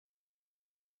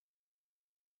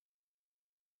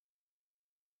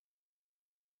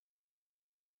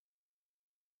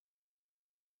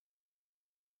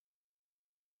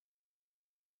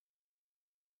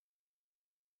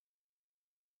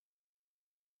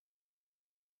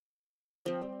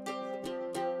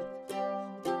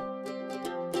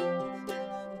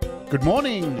Good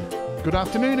morning, good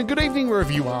afternoon, and good evening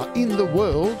wherever you are in the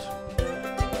world.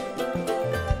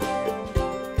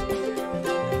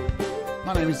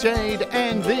 My name is Jade,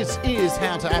 and this is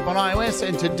How to App on iOS.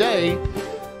 And today,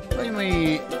 we're going to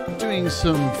be doing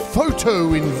some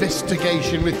photo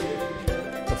investigation with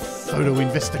the Photo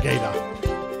Investigator.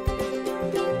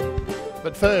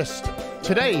 But first,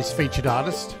 today's featured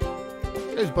artist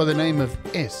goes by the name of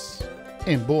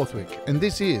S.M. Borthwick, and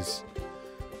this is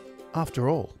After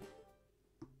All.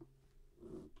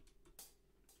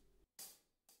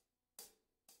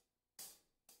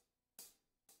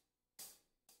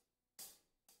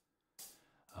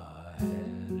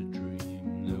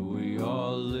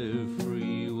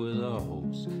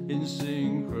 In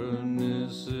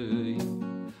synchronicity,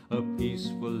 a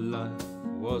peaceful life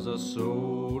was our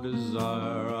sole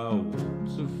desire. I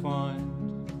want to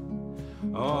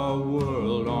find our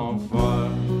world on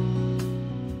fire.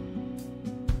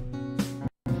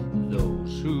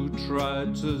 Those who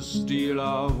tried to steal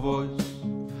our voice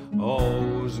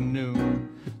always knew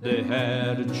they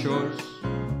had a choice.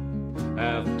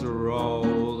 After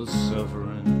all the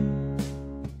suffering,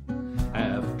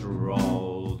 after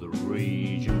all the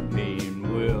rage and pain,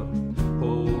 we're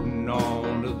holding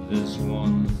on to this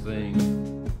one thing.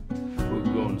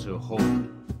 We're going to hope,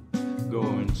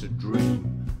 going to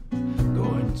dream,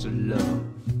 going to love.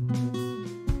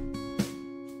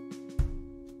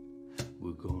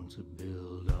 We're going to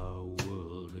build our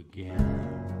world again.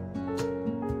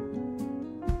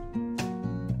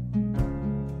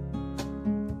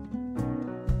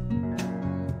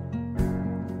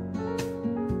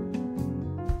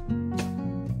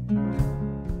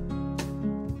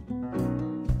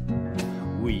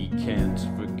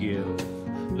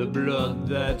 The blood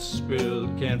that's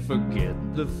spilled, can't forget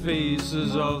the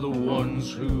faces of the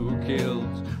ones who killed.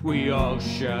 We all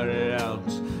shouted out,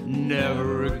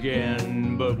 never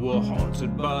again, but we're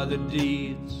haunted by the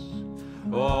deeds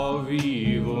of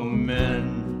evil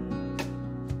men.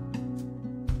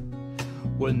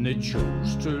 When they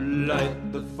chose to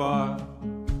light the fire,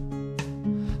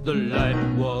 the light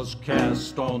was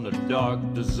cast on the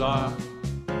dark desire.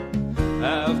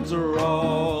 After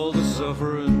all the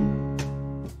suffering,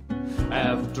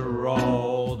 after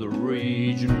all the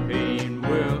rage and pain,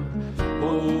 we're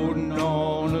holding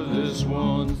on to this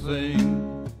one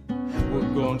thing.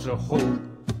 We're going to hope,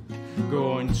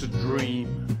 going to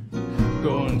dream,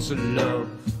 going to love.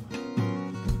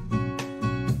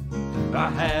 I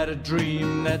had a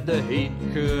dream that the hate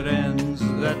could end,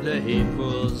 that the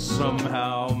hateful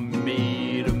somehow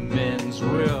made amends.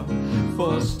 We're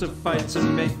forced to fight to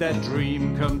make that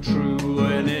dream come true.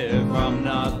 And if I'm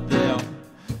not there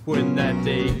when that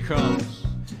day comes,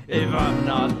 if I'm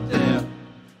not there,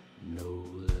 know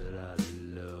that I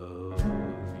love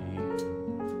you.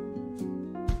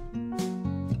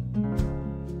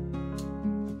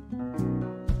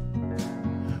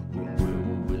 When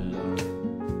will we learn?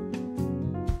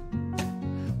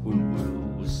 When will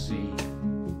we see?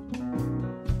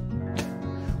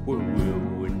 When will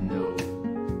we know?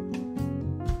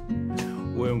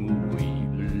 When will we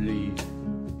believe?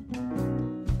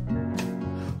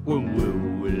 When will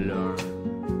we learn?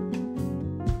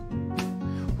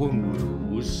 When will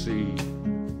we see?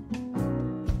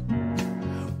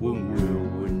 When will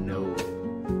we know?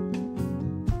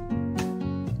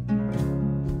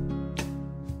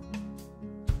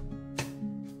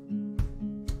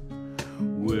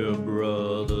 We're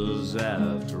brothers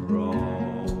after all.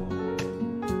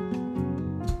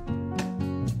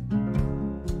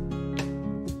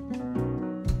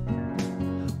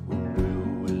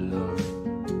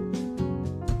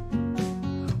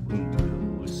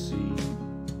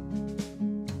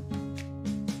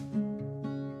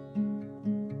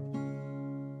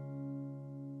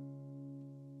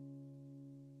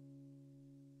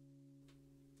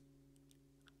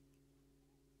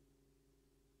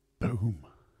 Boom.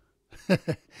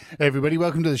 Hey everybody,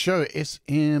 welcome to the show.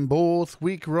 S.M.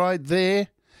 Borthwick right there.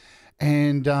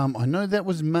 And I know that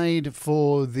was made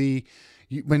for when the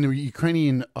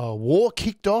Ukrainian war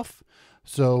kicked off.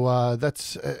 So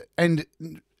that's, and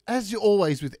as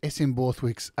always with S.M.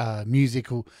 Borthwick's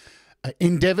musical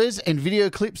endeavors and video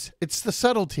clips, it's the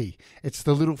subtlety. It's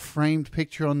the little framed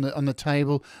picture on the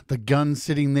table, the gun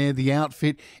sitting there, the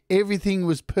outfit. Everything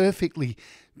was perfectly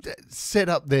set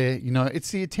up there. You know, it's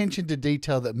the attention to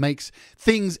detail that makes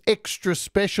things extra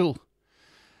special.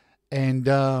 And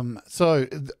so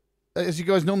as you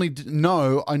guys normally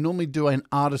know, I normally do an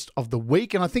artist of the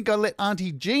week, and I think I let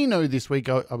Auntie G know this week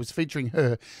I was featuring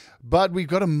her, but we've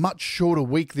got a much shorter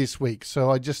week this week, so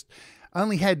I just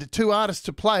only had two artists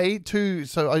to play,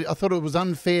 so I thought it was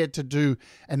unfair to do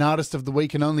an artist of the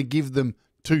week and only give them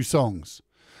 2 songs.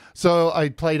 So I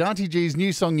played Auntie G's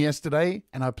new song yesterday,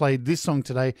 and I played this song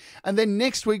today. And then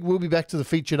next week we'll be back to the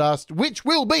featured artist, which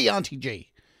will be Auntie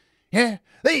G. Yeah,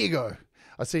 there you go.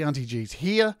 I see Auntie G's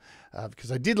here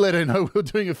because I did let her know we were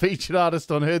doing a featured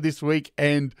artist on her this week,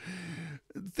 and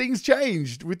things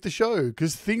changed with the show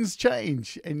because things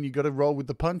change and you got to roll with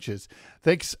the punches.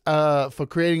 Thanks for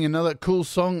creating another cool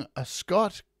song,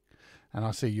 Scott. And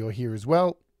I see you're here as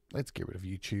well. Let's get rid of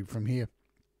YouTube from here.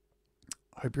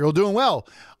 Hope you're all doing well.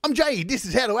 I'm Jade. This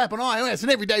is How to App on iOS,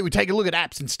 and every day we take a look at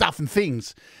apps and stuff and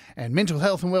things and mental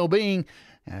health and well-being,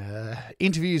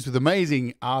 interviews with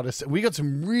amazing artists. We got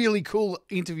some really cool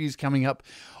interviews coming up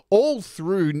all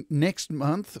through next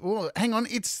month. Oh, hang on,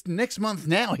 it's next month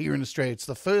now here in Australia. It's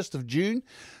the 1st of June.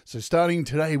 So starting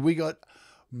today, we got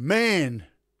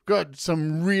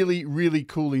some really, really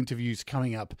cool interviews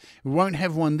coming up. We won't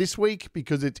have one this week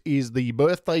because it is the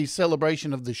birthday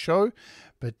celebration of the show.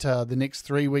 But the next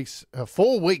 4 weeks, I've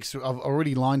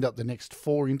already lined up the next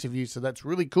 4 interviews, so that's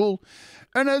really cool.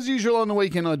 And as usual on the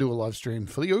weekend, I do a live stream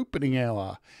for the opening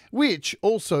hour, which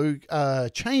also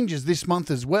changes this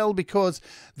month as well because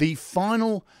the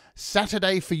final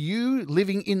Saturday for you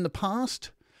living in the past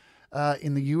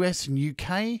in the US and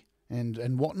UK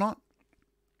and whatnot,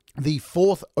 the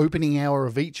 4th opening hour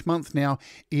of each month now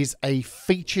is a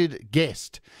featured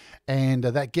guest. And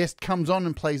that guest comes on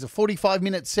and plays a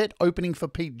 45-minute set opening for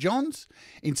Pete Johns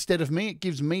instead of me. It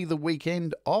gives me the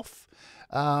weekend off.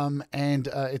 And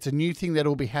it's a new thing that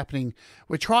will be happening.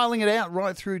 We're trialing it out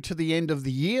right through to the end of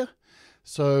the year.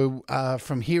 So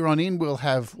from here on in, we'll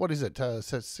have, what is it?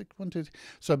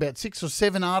 So about 6 or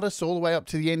 7 artists all the way up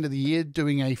to the end of the year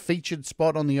doing a featured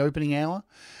spot on the opening hour.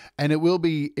 And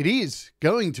it is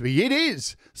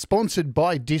sponsored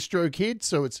by DistroKid.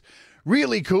 So it's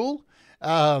really cool.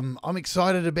 I'm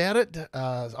excited about it.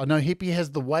 I know Hippie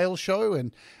has the whale show,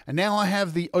 and now I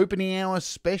have the opening hour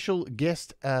special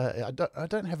guest. I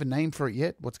don't have a name for it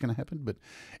yet, what's going to happen, but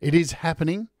it is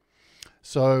happening.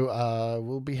 So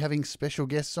we'll be having special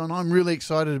guests on. I'm really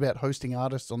excited about hosting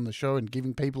artists on the show and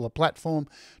giving people a platform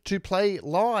to play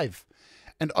live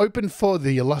and open for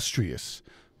the illustrious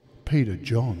Peter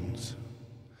Johns.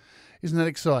 Isn't that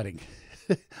exciting?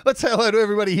 Let's say hello to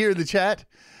everybody here in the chat.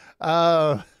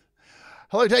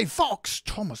 Hello, Dave Fox,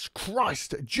 Thomas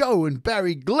Christ, Joe and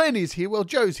Barry Glenn is here. Well,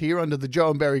 Joe's here under the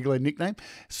Joe and Barry Glenn nickname.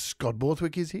 Scott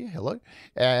Borthwick is here. Hello.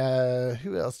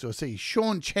 Who else do I see?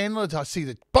 Sean Chandler. I see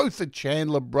that both the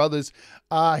Chandler brothers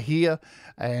are here.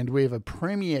 And we have a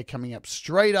premiere coming up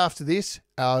straight after this.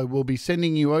 We'll be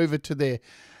sending you over to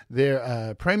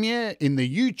their premiere in the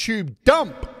YouTube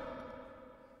dump,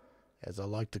 as I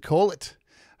like to call it.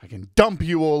 I can dump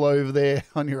you all over there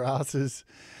on your asses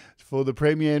for the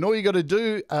premiere, and all you got to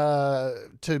do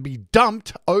to be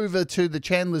dumped over to the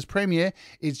Chandler's premiere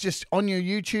is just on your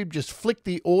YouTube, just flick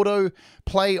the auto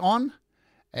play on,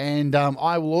 and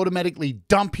I will automatically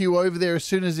dump you over there as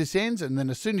soon as this ends. And then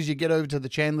as soon as you get over to the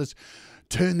Chandler's,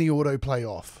 turn the auto play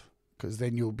off, because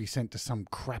then you'll be sent to some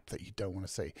crap that you don't want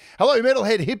to see. Hello,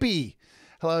 Metalhead Hippie.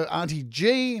 Hello, Auntie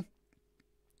G.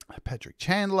 Patrick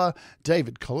Chandler,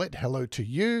 David Collette, hello to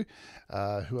you.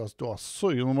 Who else do I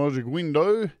see in the magic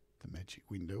window? The magic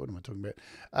window, what am I talking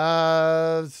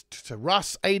about? So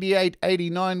Russ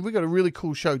 8889. We got a really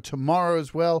cool show tomorrow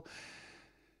as well.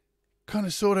 Kind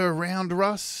of sort of around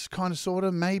Russ, kind of sort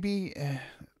of maybe.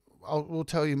 We'll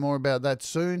tell you more about that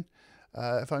soon.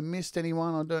 If I missed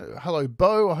anyone, I don't. Hello,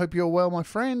 Bo. I hope you're well, my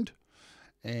friend.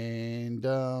 And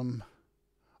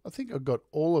I think I've got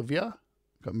all of you.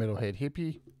 Got Metalhead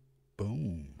Hippie.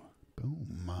 Boom,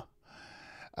 boom.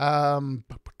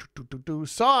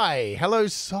 Sai, hello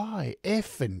Sai,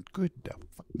 effing good to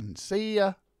fucking see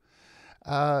ya.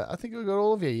 I think we got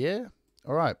all of you, yeah?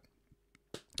 All right.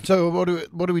 So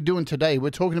what are we doing today?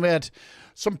 We're talking about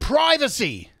some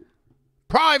privacy.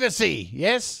 Privacy,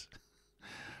 yes?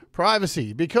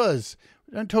 Privacy, because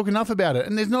we don't talk enough about it.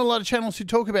 And there's not a lot of channels who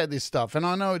talk about this stuff. And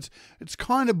I know it's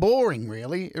kind of boring,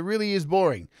 really. It really is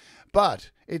boring.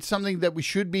 But it's something that we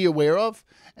should be aware of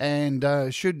and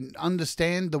should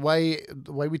understand the way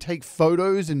we take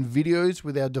photos and videos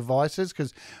with our devices,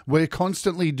 because we're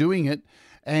constantly doing it,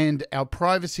 and our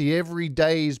privacy every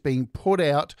day is being put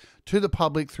out to the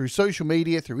public through social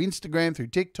media, through Instagram, through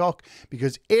TikTok,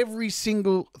 because every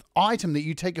single item that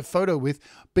you take a photo with,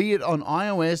 be it on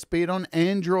iOS, be it on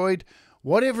Android,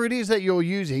 whatever it is that you're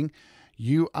using,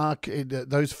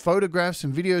 those photographs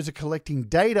and videos are collecting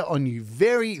data on you,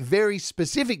 very, very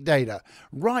specific data,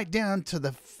 right down to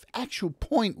the actual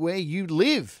point where you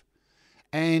live.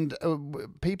 And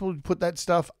people put that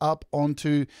stuff up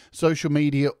onto social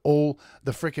media all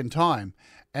the frickin' time.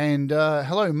 And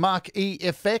hello, Mark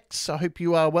EFX. I hope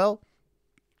you are well.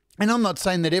 And I'm not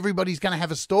saying that everybody's going to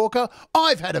have a stalker.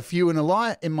 I've had a few in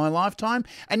my lifetime.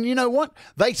 And you know what?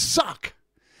 They suck.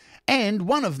 And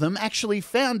one of them actually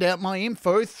found out my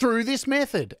info through this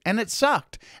method. And it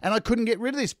sucked. And I couldn't get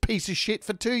rid of this piece of shit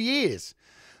for 2 years.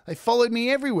 They followed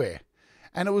me everywhere.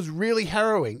 And it was really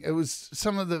harrowing. It was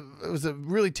a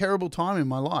really terrible time in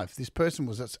my life. This person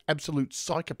was an absolute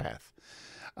psychopath.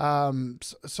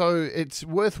 So it's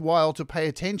worthwhile to pay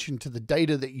attention to the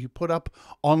data that you put up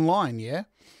online, yeah?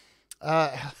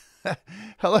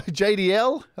 Hello,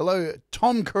 JDL. Hello,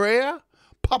 Tom Correa.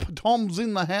 Papa Tom's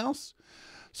in the house.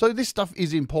 So this stuff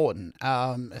is important.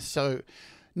 So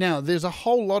now there's a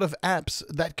whole lot of apps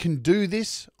that can do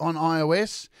this on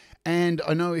iOS. And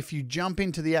I know if you jump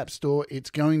into the App Store, it's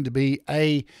going to be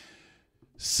a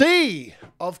sea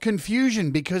of confusion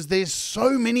because there's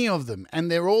so many of them and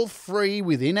they're all free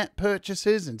with in-app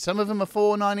purchases, and some of them are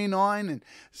 $4.99 and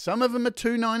some of them are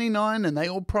 $2.99, and they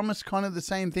all promise kind of the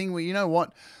same thing. Well, you know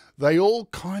what? They all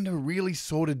kind of really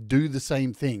sort of do the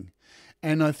same thing.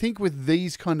 And I think with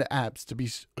these kind of apps, to be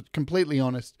completely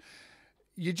honest,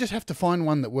 you just have to find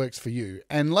one that works for you.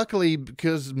 And luckily,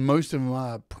 because most of them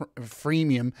are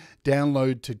freemium,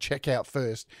 download to check out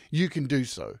first, you can do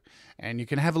so. And you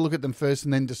can have a look at them first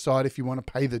and then decide if you want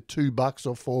to pay the $2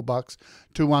 or $4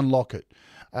 to unlock it,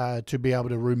 to be able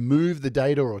to remove the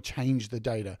data or change the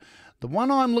data. The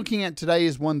one I'm looking at today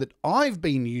is one that I've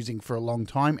been using for a long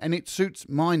time, and it suits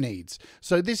my needs.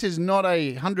 So this is not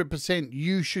a 100%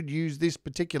 you should use this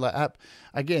particular app.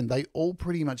 Again, they all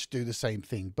pretty much do the same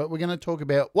thing, but we're going to talk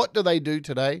about what do they do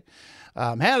today,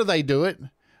 how do they do it,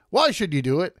 why should you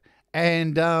do it,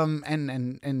 and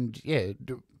yeah,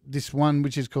 this one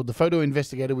which is called the Photo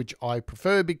Investigator, which I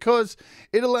prefer because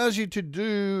it allows you to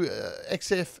do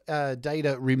XF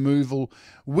data removal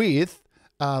with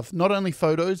not only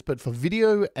photos, but for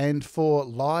video and for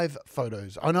live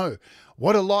photos. I know.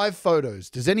 What are live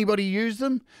photos? Does anybody use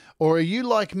them? Or are you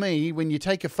like me when you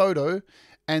take a photo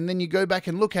and then you go back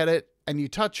and look at it and you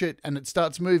touch it and it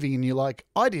starts moving and you're like,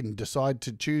 I didn't decide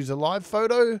to choose a live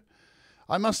photo.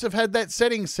 I must have had that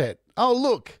setting set. Oh,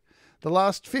 look, the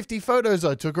last 50 photos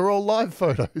I took are all live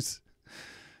photos.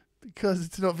 Because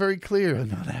it's not very clear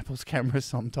on Apple's camera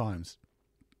sometimes.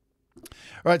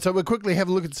 All right, so we'll quickly have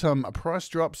a look at some price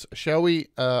drops, shall we?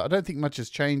 I don't think much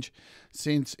has changed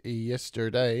since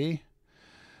yesterday.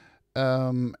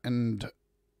 And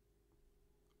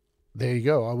there you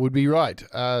go. I would be right.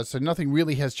 So nothing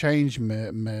really has changed.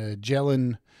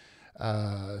 Magellan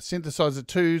Synthesizer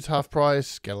 2s, half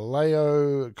price.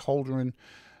 Galileo, Cauldron,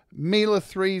 Mila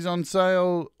 3s on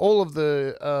sale. All of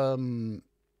the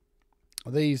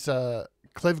these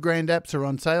Clevgrand apps are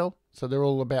on sale. So they're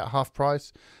all about half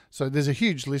price. So there's a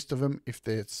huge list of them. If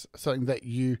there's something that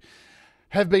you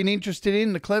have been interested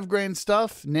in, the Clevgrand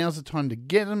stuff, now's the time to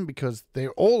get them because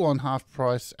they're all on half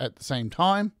price at the same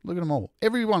time. Look at them all.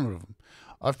 Every one of them.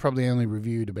 I've probably only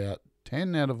reviewed about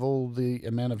 10 out of all the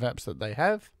amount of apps that they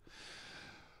have.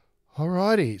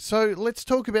 Alrighty. So let's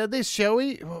talk about this, shall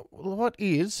we? What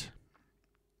is...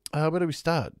 where do we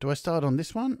start? Do I start on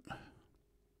this one?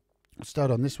 Let's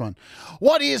start on this one.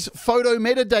 What is photo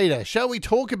metadata? Shall we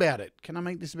talk about it? Can I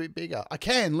make this a bit bigger? I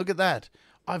can. Look at that.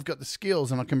 I've got the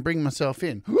skills and I can bring myself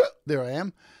in. There I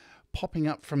am, popping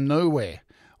up from nowhere.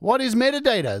 What is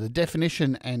metadata? The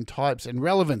definition and types and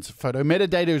relevance. Photo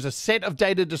metadata is a set of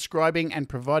data describing and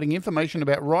providing information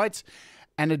about rights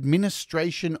and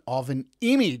administration of an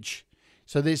image.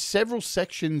 So there's several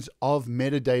sections of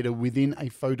metadata within a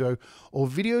photo, or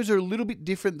videos are a little bit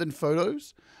different than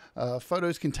photos.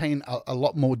 Photos contain a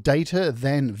lot more data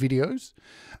than videos.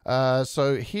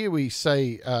 So here we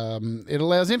say it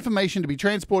allows information to be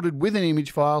transported with an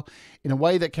image file in a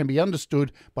way that can be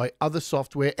understood by other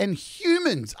software and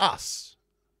humans, us.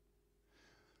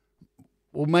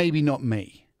 Or maybe not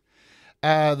me.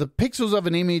 The pixels of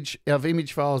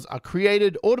image files are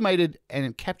created, automated,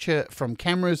 and captured from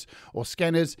cameras or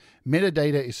scanners.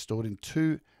 Metadata is stored in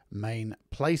two main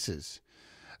places.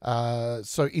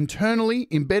 So internally,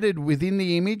 embedded within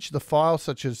the image, the files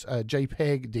such as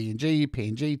JPEG, DNG,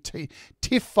 PNG,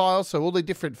 TIFF files, so all the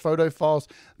different photo files,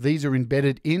 these are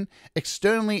embedded in.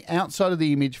 Externally, outside of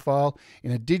the image file,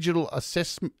 in a digital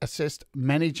assessed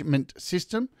management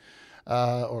system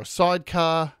or a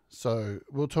sidecar. So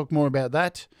we'll talk more about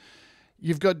that.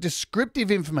 You've got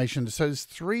descriptive information. So there's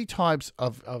three types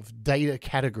of data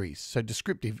categories. So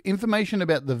descriptive information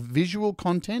about the visual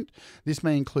content. This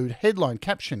may include headline,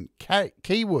 caption,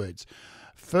 keywords,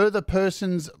 further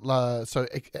persons,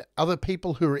 other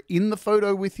people who are in the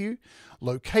photo with you,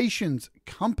 locations,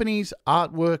 companies,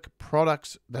 artwork,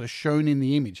 products that are shown in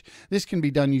the image. This can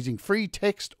be done using free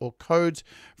text or codes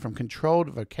from controlled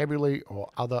vocabulary or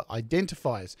other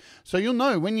identifiers. So you'll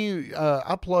know when you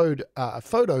upload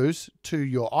photos to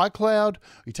your iCloud,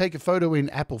 you take a photo in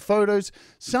Apple Photos,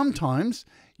 sometimes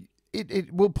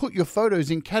it will put your photos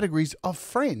in categories of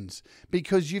friends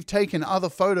because you've taken other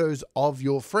photos of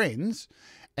your friends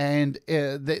and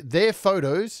their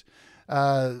photos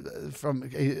from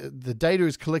the data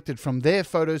is collected from their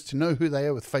photos to know who they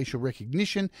are with facial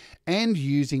recognition and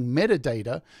using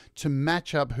metadata to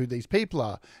match up who these people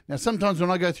are. Now, sometimes when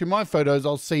I go through my photos,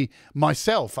 I'll see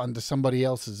myself under somebody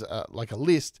else's, like a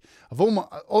list of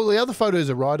all the other photos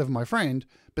are right of my friend,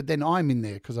 but then I'm in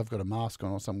there because I've got a mask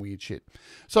on or some weird shit.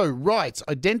 So rights,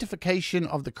 identification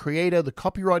of the creator, the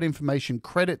copyright information,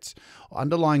 credits,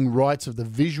 underlying rights of the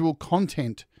visual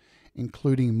content,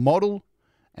 including model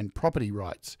and property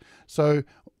rights. So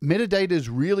metadata is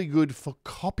really good for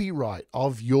copyright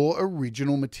of your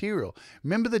original material.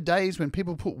 Remember the days when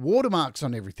people put watermarks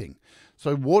on everything?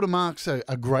 So watermarks are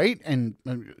great, and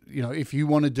you know, if you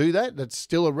want to do that, that's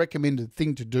still a recommended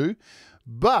thing to do.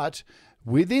 But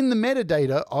within the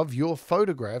metadata of your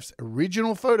photographs,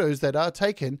 original photos that are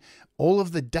taken, all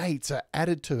of the dates are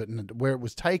added to it and where it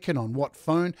was taken, on what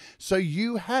phone. So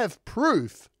you have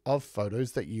proof of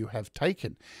photos that you have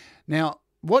taken. Now,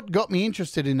 what got me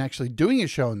interested in actually doing a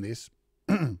show on this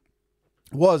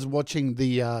was watching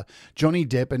the Johnny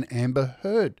Depp and Amber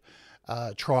Heard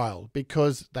trial,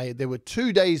 because there were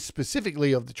 2 days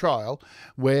specifically of the trial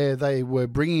where they were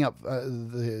bringing up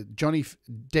the Johnny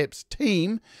Depp's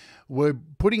team were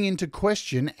putting into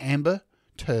question Amber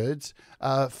Heard's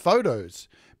photos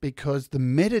because the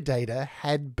metadata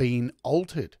had been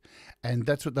altered. And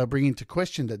that's what they're bringing into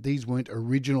question, that these weren't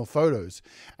original photos.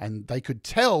 And they could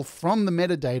tell from the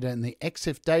metadata and the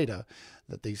EXIF data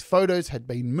that these photos had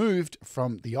been moved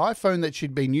from the iPhone that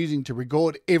she'd been using to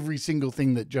record every single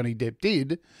thing that Johnny Depp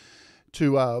did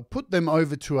to put them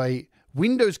over to a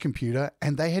Windows computer,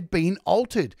 and they had been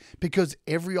altered because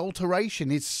every alteration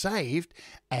is saved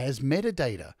as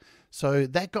metadata. So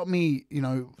that got me, you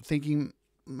know, thinking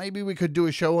maybe we could do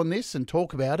a show on this and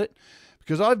talk about it,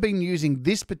 because I've been using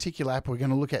this particular app we're going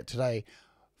to look at today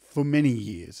for many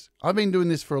years. I've been doing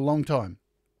this for a long time.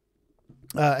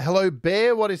 Hello,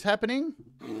 Bear. What is happening?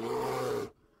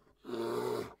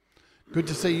 Good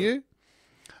to see you.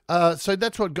 So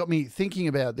that's what got me thinking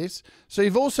about this. So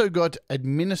you've also got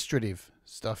administrative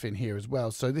stuff in here as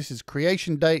well. So this is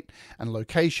creation date and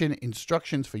location,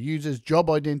 instructions for users, job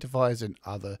identifiers, and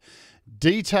other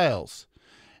details.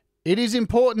 It is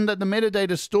important that the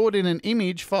metadata stored in an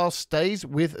image file stays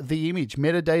with the image.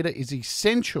 Metadata is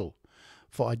essential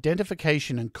for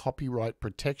identification and copyright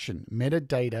protection.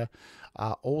 Metadata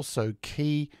are also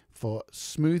key for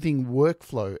smoothing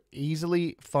workflow,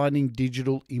 easily finding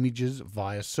digital images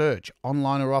via search,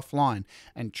 online or offline,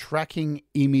 and tracking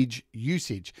image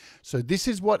usage. So this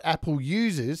is what Apple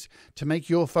uses to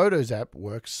make your Photos app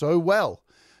work so well.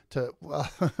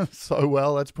 So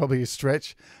well, that's probably a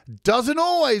stretch. Doesn't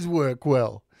always work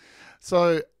well.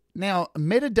 So now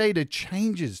metadata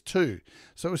changes too.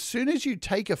 So as soon as you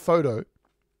take a photo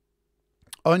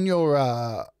on your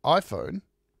iPhone,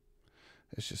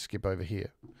 let's just skip over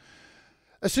here.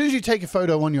 As soon as you take a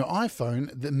photo on your iPhone,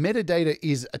 the metadata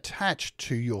is attached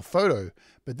to your photo.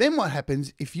 But then what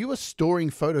happens if you are storing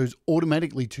photos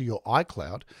automatically to your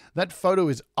iCloud, that photo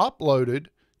is uploaded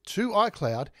to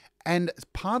iCloud, and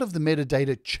part of the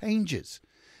metadata changes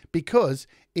because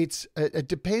it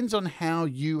depends on how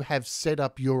you have set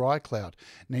up your iCloud.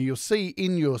 Now you'll see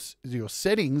in your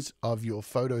settings of your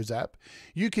Photos app,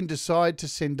 you can decide to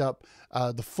send up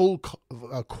the full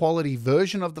quality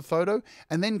version of the photo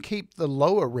and then keep the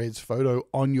lower res photo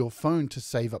on your phone to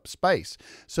save up space.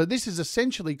 So this is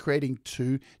essentially creating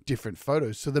two different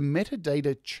photos. So the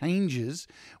metadata changes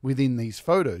within these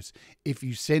photos. If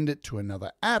you send it to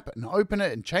another app and open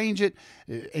it and change it,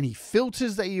 any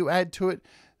filters that you add to it,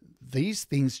 these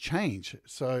things change.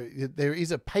 So there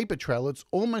is a paper trail. It's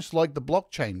almost like the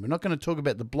blockchain. We're not going to talk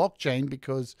about the blockchain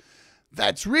because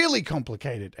that's really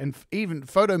complicated. And even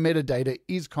photo metadata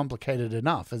is complicated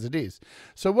enough as it is.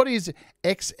 So what is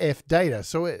XF data?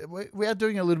 So we are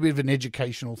doing a little bit of an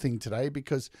educational thing today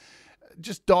because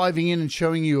just diving in and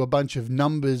showing you a bunch of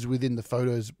numbers within the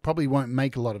photos probably won't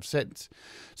make a lot of sense.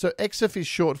 So XF is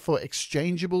short for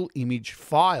Exchangeable Image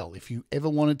File, if you ever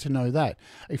wanted to know that.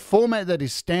 A format that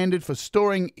is standard for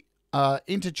storing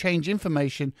interchange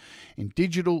information in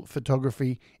digital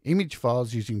photography image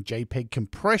files using JPEG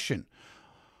compression.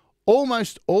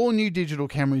 Almost all new digital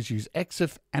cameras use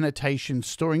EXIF annotation,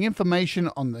 storing information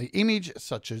on the image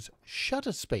such as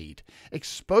shutter speed,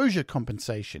 exposure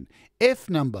compensation, F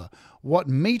number, what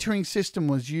metering system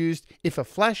was used, if a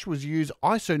flash was used,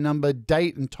 ISO number,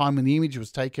 date and time when the image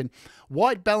was taken,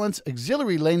 white balance,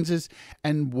 auxiliary lenses,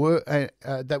 and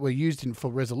that were used for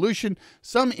resolution.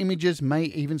 Some images may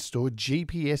even store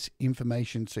GPS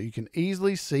information so you can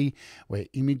easily see where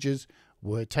images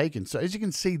were taken. So as you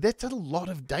can see, that's a lot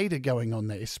of data going on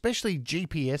there, especially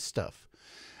GPS stuff.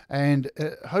 And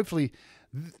hopefully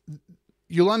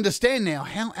you'll understand now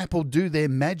how Apple do their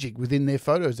magic within their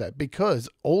Photos app, because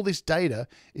all this data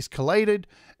is collated.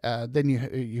 Then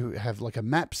you have like a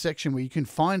map section where you can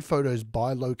find photos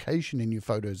by location in your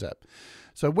Photos app.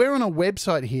 So we're on a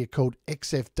website here called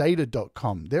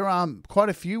xfdata.com. There are quite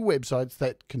a few websites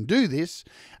that can do this,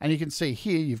 and you can see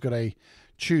here you've got a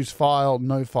choose file,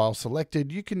 no file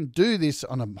selected. You can do this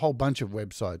on a whole bunch of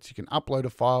websites. You can upload a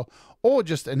file or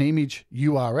just an image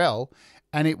URL,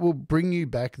 and it will bring you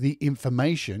back the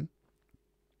information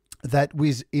that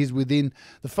is within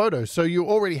the photo. So you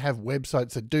already have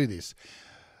websites that do this.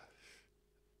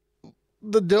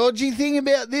 The dodgy thing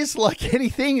about this, like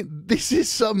anything, this is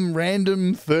some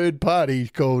random third party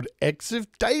called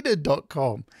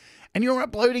xfdata.com, and you're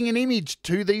uploading an image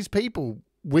to these people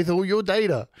with all your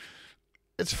data.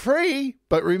 It's free,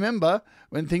 but remember,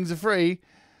 when things are free,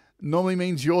 normally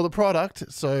means you're the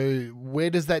product. So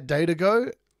where does that data go?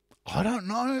 I don't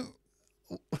know.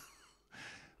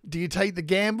 Do you take the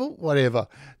gamble? Whatever.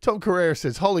 Tom Carrera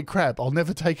says, holy crap, I'll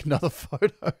never take another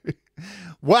photo.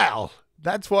 Wow,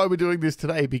 that's why we're doing this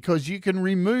today, because you can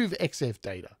remove XF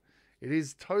data. It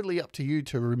is totally up to you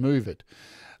to remove it.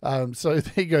 So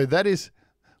there you go. That is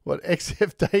what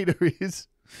XF data is.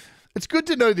 It's good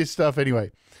to know this stuff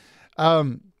anyway.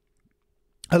 I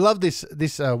love this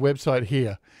website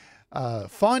here.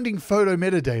 Finding photo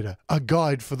metadata, a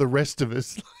guide for the rest of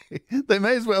us. They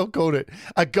may as well call it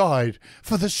a guide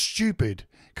for the stupid,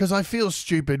 because I feel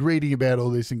stupid reading about all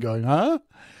this and going, huh?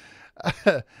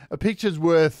 A picture's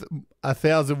worth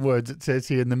 1,000 words, it says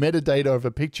here, and the metadata of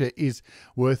a picture is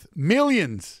worth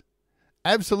millions.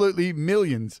 Absolutely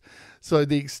millions. So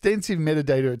the extensive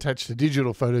metadata attached to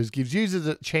digital photos gives users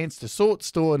a chance to sort,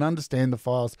 store, and understand the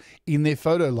files in their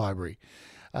photo library.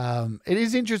 It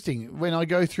is interesting when I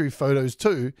go through photos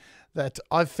too, that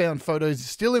I've found photos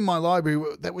still in my library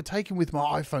that were taken with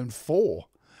my iPhone 4.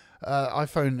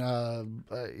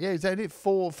 Is that it?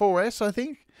 4S, I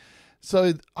think.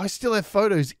 So I still have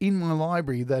photos in my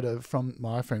library that are from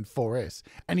my iPhone 4S,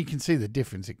 and you can see the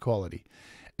difference in quality.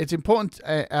 It's important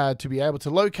to be able to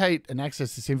locate and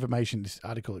access this information. This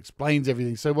article explains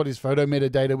everything. So what is photo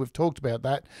metadata? We've talked about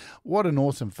that. What an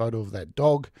awesome photo of that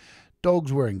dog.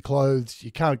 Dog's wearing clothes.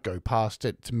 You can't go past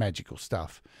it. It's magical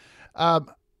stuff. How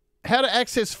to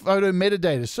access photo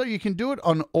metadata. So you can do it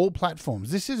on all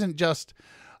platforms. This isn't just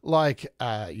like,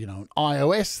 an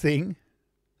iOS thing.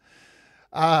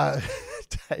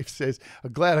 Dave says,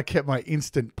 I'm glad I kept my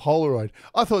instant Polaroid.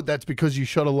 I thought that's because you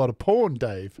shot a lot of porn,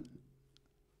 Dave.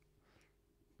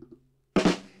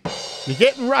 You're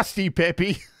getting rusty,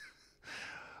 Peppy.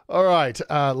 All right.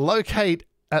 Locate.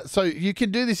 So you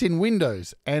can do this in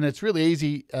Windows, and it's really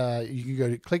easy. You can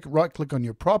go to right click on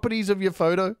your properties of your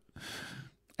photo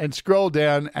and scroll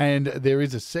down, and there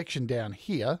is a section down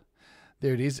here.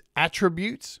 There it is,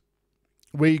 attributes,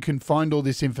 where you can find all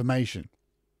this information.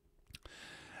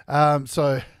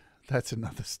 So that's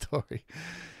another story.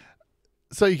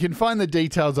 So you can find the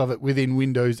details of it within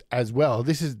Windows as well.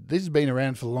 This has been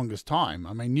around for the longest time.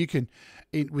 I mean, you can,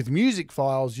 with music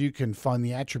files, you can find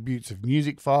the attributes of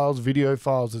music files, video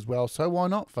files as well. So why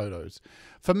not photos?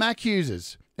 For Mac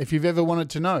users, if you've ever wanted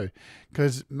to know,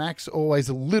 because Mac's always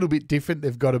a little bit different,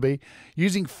 they've got to be.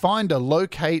 Using Finder,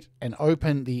 locate and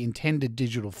open the intended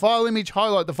digital file image,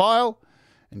 highlight the file,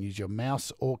 and use your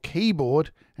mouse or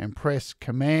keyboard and press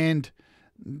Command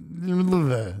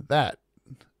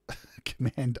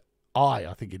Command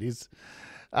I think it is.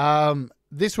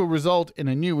 This will result in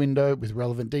a new window with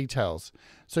relevant details.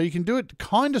 So you can do it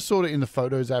kind of sort of in the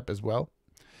Photos app as well.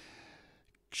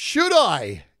 Should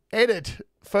I edit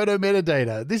photo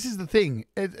metadata? This is the thing.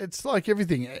 It's like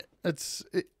everything. It's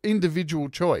individual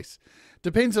choice.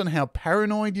 Depends on how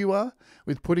paranoid you are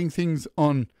with putting things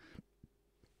on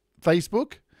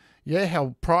Facebook. Yeah,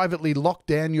 how privately locked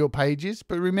down your page is.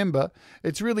 But remember,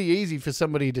 it's really easy for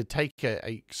somebody to take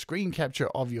a screen capture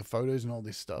of your photos and all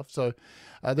this stuff. So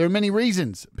there are many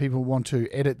reasons people want to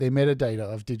edit their metadata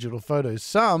of digital photos.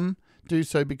 Some do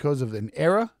so because of an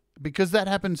error, because that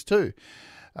happens too.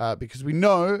 because we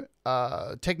know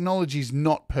technology is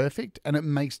not perfect and it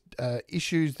makes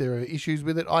issues. There are issues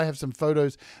with it. I have some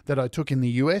photos that I took in the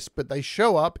US, but they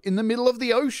show up in the middle of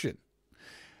the ocean.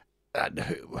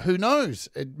 Who knows?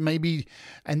 It may be,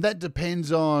 and that depends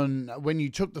on when you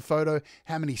took the photo,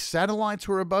 how many satellites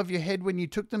were above your head when you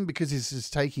took them, because this is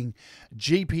taking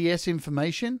GPS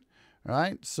information,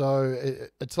 right? So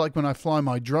it's like when I fly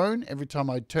my drone, every time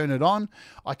I turn it on,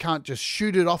 I can't just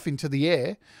shoot it off into the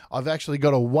air. I've actually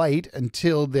got to wait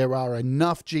until there are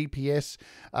enough GPS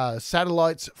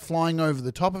satellites flying over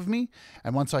the top of me.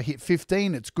 And once I hit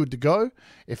 15, it's good to go.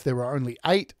 If there are only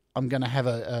 8, I'm going to have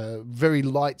a very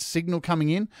light signal coming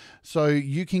in. So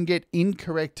you can get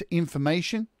incorrect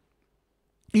information.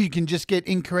 You can just get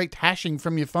incorrect hashing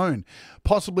from your phone,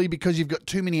 possibly because you've got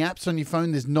too many apps on your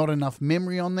phone. There's not enough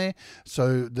memory on there.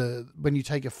 So when you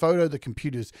take a photo, the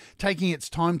computer's taking its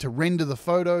time to render the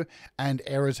photo and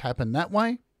errors happen that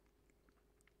way.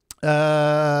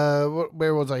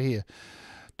 Where was I here?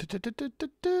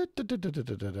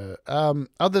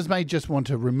 Others may just want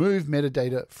to remove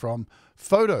metadata from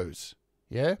photos.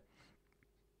 Yeah.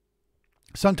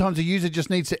 Sometimes a user just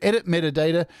needs to edit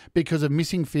metadata because of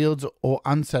missing fields or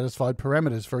unsatisfied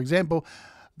parameters. For example,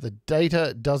 the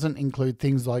data doesn't include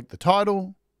things like the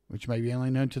title, which may be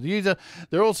only known to the user.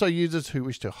 There are also users who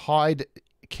wish to hide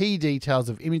key details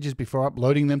of images before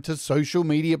uploading them to social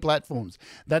media platforms.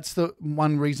 That's the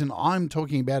one reason I'm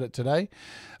talking about it today.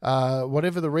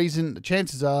 Whatever the reason, the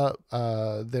chances are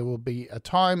there will be a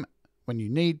time when you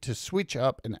need to switch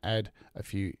up and add a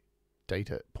few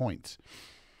data points.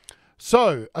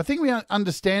 So I think we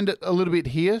understand it a little bit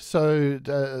here. So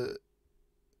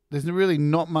there's really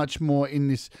not much more in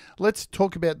this. Let's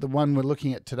talk about the one we're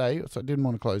looking at today. So I didn't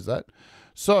want to close that.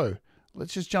 So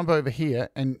let's just jump over here,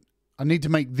 and I need to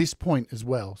make this point as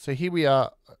well. So here we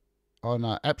are on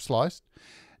App Sliced.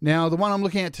 Now, the one I'm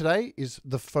looking at today is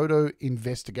the Photo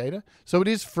Investigator. So it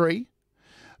is free,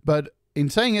 but in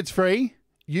saying it's free,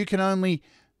 you can only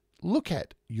look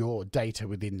at your data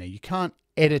within there. You can't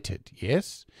edit it,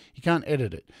 yes? You can't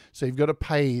edit it. So you've got to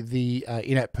pay the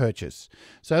in-app purchase.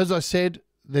 So as I said,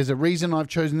 there's a reason I've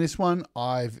chosen this one.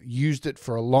 I've used it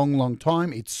for a long, long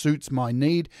time. It suits my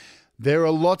need. There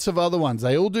are lots of other ones.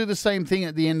 They all do the same thing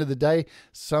at the end of the day.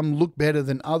 Some look better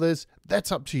than others.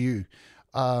 That's up to you.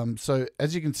 So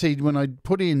as you can see, when I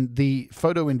put in the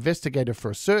Photo Investigator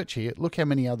for a search here, look how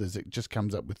many others. It just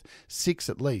comes up with 6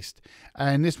 at least.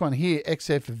 And this one here,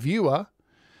 XF Viewer,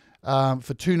 for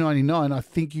 $2.99, I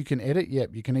think you can edit.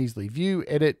 Yep, you can easily view,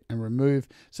 edit, and remove.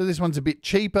 So this one's a bit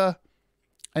cheaper.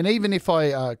 And even if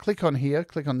I click on here,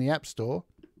 click on the App Store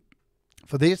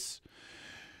for this,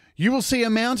 you will see a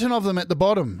mountain of them at the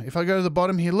bottom. If I go to the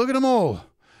bottom here, look at them all.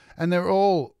 And they're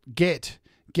all get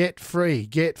free,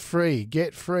 get free,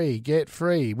 get free, get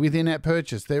free with in-app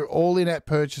purchase. They're all in-app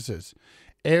purchases.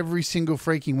 Every single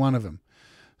freaking one of them.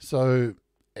 So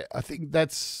I think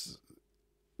that's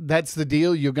the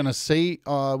deal you're going to see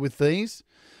with these.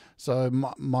 So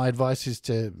my advice is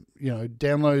to,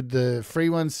 download the free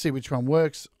ones, see which one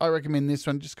works. I recommend this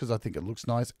one just because I think it looks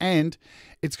nice and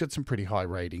it's got some pretty high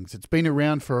ratings. It's been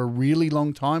around for a really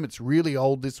long time. It's really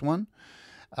old, this one.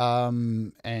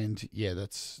 And yeah,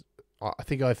 I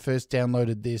think I first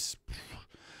downloaded this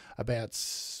about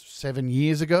 7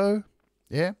 years ago.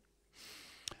 Yeah.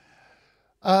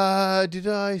 Did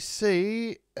I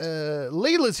see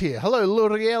Leela's here? Hello,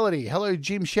 Reality. Hello,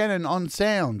 Jim Shannon on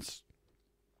Sounds.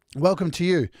 Welcome to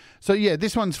you. So yeah,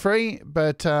 this one's free,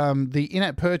 but the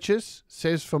in-app purchase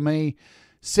says for me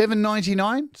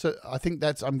 $7.99. So I think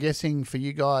I'm guessing for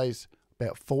you guys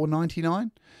about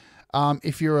 $4.99.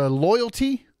 If you're a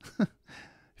loyalty,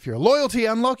 if you're a loyalty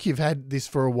unlock, you've had this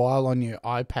for a while on your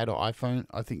iPad or iPhone,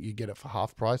 I think you get it for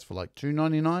half price for like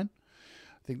 $2.99. I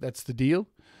think that's the deal.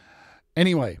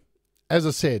 Anyway, as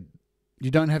I said, you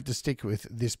don't have to stick with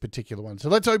this particular one. So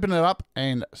let's open it up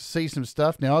and see some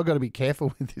stuff. Now, I've got to be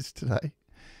careful with this today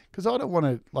because I don't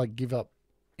want to give up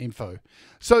info.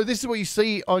 So this is what you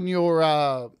see on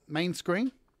your main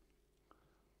screen.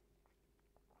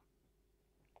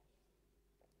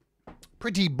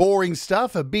 Pretty boring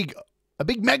stuff. A big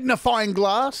magnifying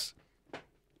glass.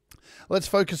 Let's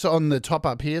focus on the top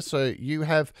up here. So you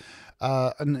have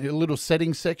a little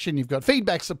settings section. You've got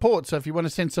feedback support. So if you want to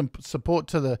send some support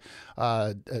to the,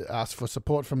 ask for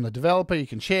support from the developer, you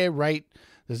can share, rate.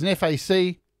 There's an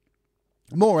FAC,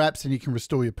 more apps, and you can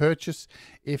restore your purchase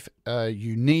if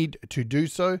you need to do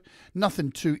so.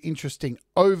 Nothing too interesting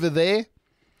over there.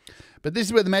 But this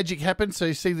is where the magic happens. So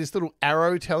you see this little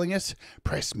arrow telling us,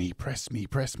 press me, press me,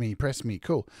 press me, press me.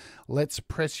 Cool. Let's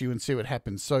press you and see what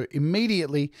happens. So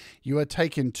immediately you are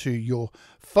taken to your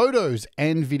photos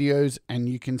and videos, and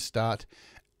you can start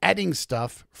adding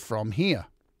stuff from here.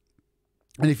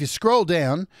 And if you scroll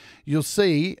down, you'll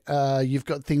see you've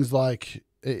got things like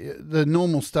the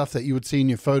normal stuff that you would see in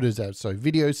your Photos app. So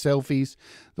videos, selfies,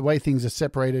 the way things are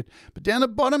separated. But down the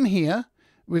bottom here,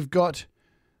 we've got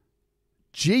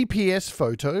GPS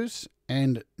photos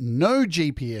and no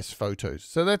GPS photos.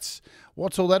 So that's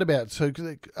what's all that about. So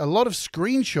a lot of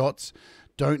screenshots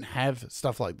don't have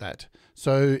stuff like that.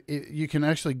 So you can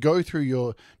actually go through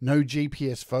your no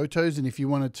GPS photos, and if you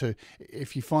wanted to,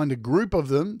 if you find a group of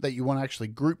them that you want to actually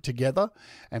group together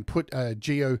and put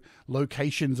geo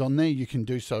locations on there, you can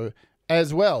do so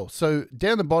as well. So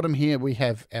down the bottom here we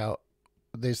have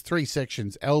there's 3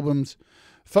 sections: albums,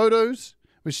 photos,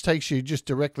 which takes you just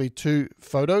directly to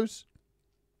photos,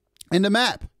 and a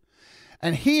map.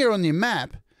 And here on your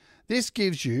map, this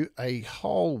gives you a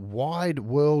whole wide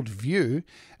world view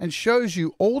and shows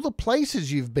you all the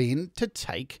places you've been to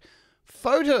take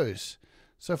photos.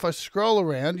 So if I scroll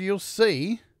around, you'll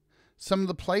see some of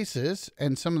the places,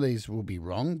 and some of these will be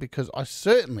wrong because I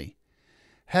certainly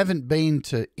haven't been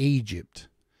to Egypt.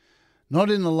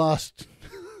 Not in the last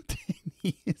 10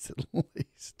 years at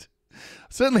least. I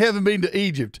certainly haven't been to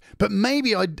Egypt, but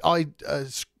maybe I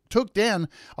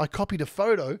copied a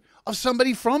photo of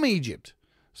somebody from Egypt.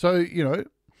 So, you know,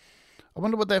 I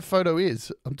wonder what that photo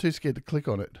is. I'm too scared to click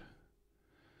on it.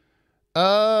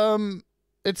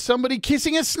 It's somebody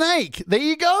kissing a snake. There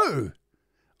you go.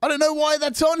 I don't know why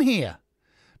that's on here,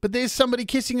 but there's somebody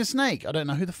kissing a snake. I don't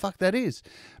know who the fuck that is,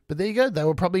 but there you go. They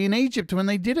were probably in Egypt when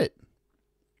they did it.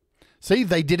 See,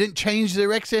 they didn't change their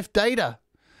XF data.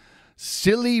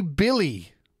 Silly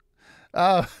Billy.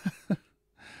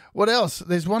 What else?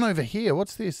 There's one over here.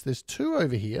 What's this? There's 2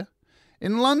 over here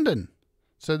in London.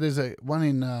 So there's one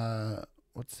in,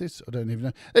 what's this? I don't even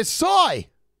know. There's Psy!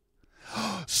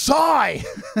 Psy!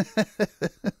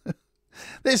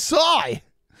 There's Psy!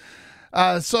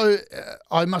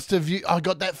 I must have, I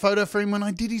got that photo for him when I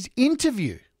did his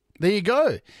interview. There you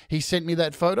go. He sent me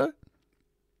that photo.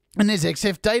 And there's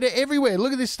XF data everywhere.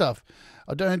 Look at this stuff.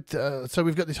 So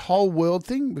we've got this whole world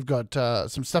thing. We've got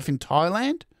some stuff in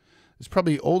Thailand. There's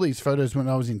probably all these photos when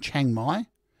I was in Chiang Mai.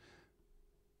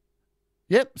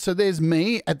 Yep, so there's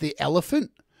me at the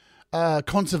Elephant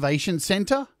Conservation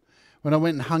Centre when I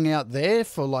went and hung out there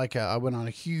for I went on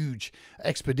a huge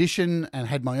expedition and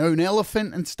had my own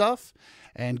elephant and stuff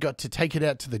and got to take it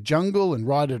out to the jungle and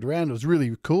ride it around. It was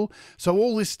really cool. So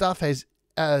all this stuff has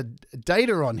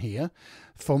data on here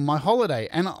for my holiday,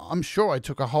 and I'm sure I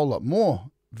took a whole lot more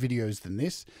videos than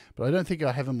this, but I don't think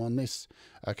I have them on this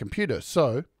computer.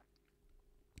 So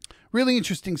really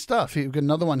interesting stuff. We've got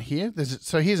another one here.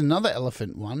 So here's another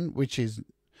elephant one, which is,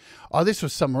 this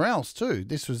was somewhere else too.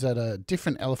 This was at a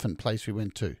different elephant place we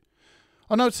went to.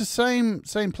 Oh no, it's the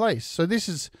same place. So this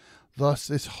is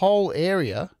this whole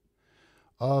area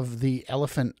of the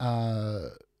elephant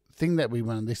thing that we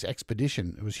went on, this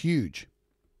expedition. It was huge.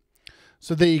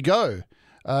 So there you go.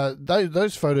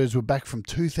 Those photos were back from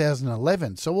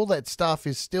 2011. So all that stuff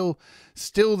is still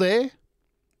there.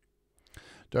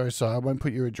 So I won't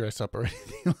put your address up or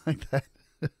anything like that.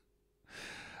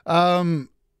 I'm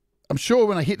sure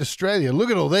when I hit Australia,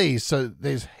 look at all these. So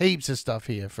there's heaps of stuff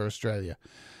here for Australia.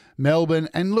 Melbourne.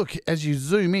 And look, as you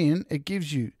zoom in, it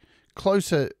gives you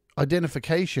closer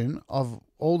identification of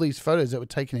all these photos that were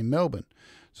taken in Melbourne.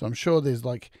 So I'm sure there's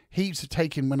heaps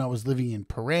taken when I was living in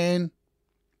Paran.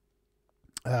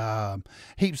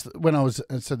 Heaps when I was,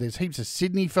 so there's heaps of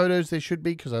Sydney photos there should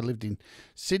be because I lived in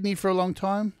Sydney for a long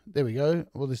time. There we go.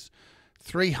 Well, there's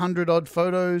 300 odd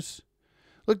photos.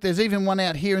 Look, there's even one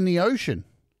out here in the ocean.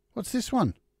 What's this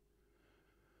one?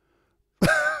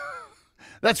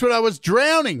 That's when I was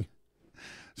drowning.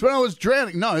 It's when I was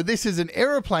drowning. No, this is an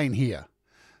aeroplane here.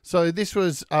 So this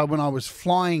was when I was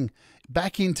flying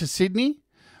back into Sydney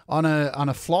on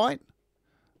a flight.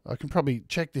 I can probably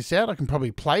check this out. I can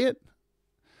probably play it.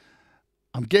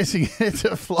 I'm guessing it's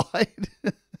a flight.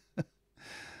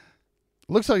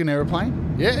 Looks like an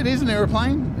aeroplane. Yeah, it is an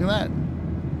aeroplane. Look at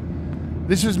that.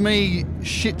 This was me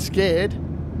shit scared,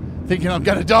 thinking I'm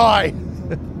going to die.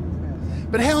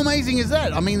 But how amazing is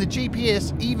that? I mean, the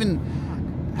GPS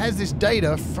even has this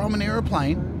data from an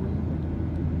aeroplane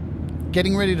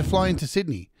getting ready to fly into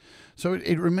Sydney. So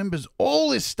it remembers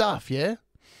all this stuff, yeah?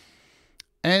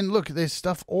 And look, there's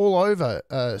stuff all over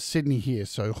Sydney here.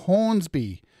 So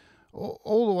Hornsby,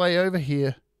 all the way over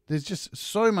here. There's just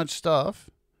so much stuff.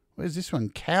 Where's this one?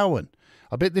 Cowan.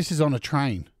 I bet this is on a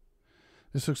train.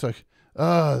 This looks like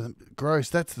Oh, gross.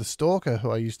 That's the stalker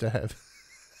who I used to have.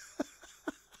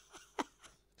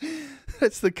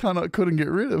 That's the cunt I couldn't get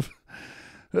rid of.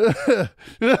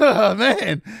 Oh,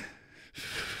 man.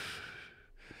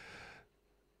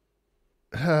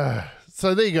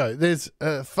 So there you go. There's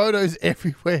photos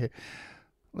everywhere.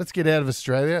 Let's get out of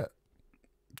Australia.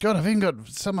 God, I've even got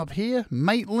some up here.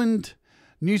 Maitland,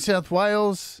 New South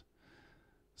Wales.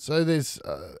 So there's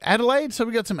Adelaide. So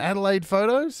we got some Adelaide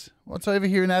photos. What's over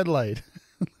here in Adelaide?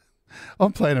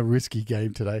 I'm playing a risky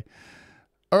game today.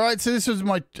 All right, so this was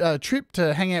my trip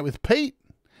to hang out with Pete.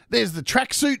 There's the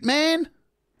tracksuit man.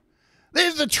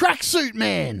 There's the tracksuit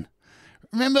man.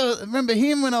 Remember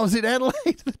him when I was in Adelaide?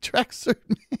 The tracksuit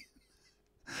man.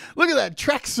 Look at that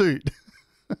tracksuit.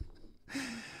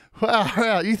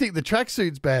 Wow, you think the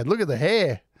tracksuit's bad. Look at the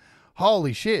hair.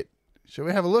 Holy shit. Shall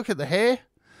we have a look at the hair?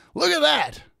 Look at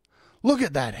that. Look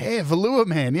at that hair. Velour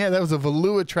man. Yeah, that was a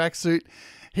velour tracksuit.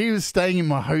 He was staying in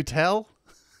my hotel.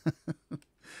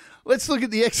 Let's look at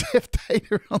the XF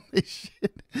data on this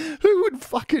shit. Who would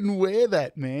fucking wear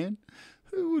that, man?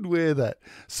 Who would wear that?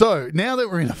 So now that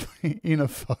we're in a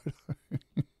photo,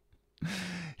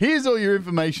 here's all your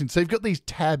information. So you've got these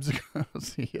tabs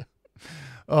across here.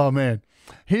 Oh, man.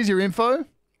 Here's your info.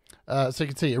 So you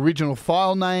can see original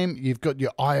file name. You've got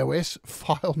your iOS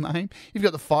file name. You've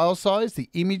got the file size, the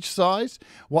image size,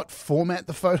 what format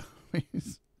the photo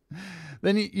is.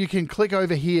 Then you can click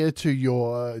over here to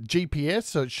your GPS,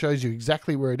 so it shows you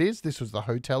exactly where it is. This was the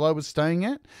hotel I was staying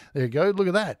at. There you go. Look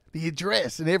at that. The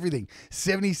address and everything.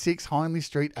 76 Hindley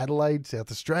Street, Adelaide,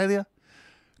 South Australia.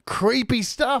 Creepy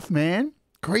stuff, man.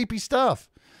 Creepy stuff.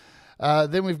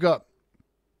 Then we've got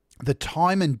the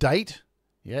time and date.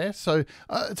 Yeah, so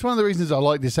it's one of the reasons I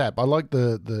like this app. I like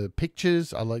the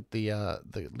pictures. I like the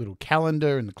little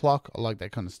calendar and the clock. I like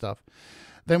that kind of stuff.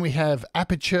 Then we have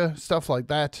aperture, stuff like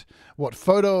that. What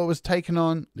photo it was taken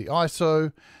on, the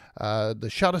ISO, the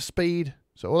shutter speed,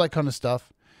 so all that kind of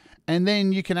stuff. And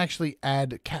then you can actually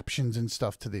add captions and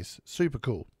stuff to this. Super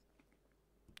cool.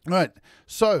 All right,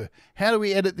 so how do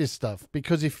we edit this stuff?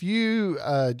 Because if you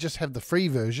just have the free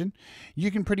version, you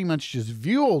can pretty much just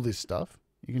view all this stuff.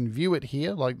 You can view it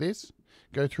here like this,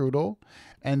 go through it all,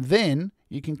 and then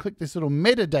you can click this little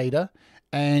metadata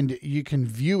and you can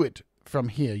view it from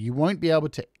here. You won't be able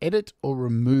to edit or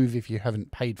remove if you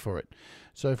haven't paid for it.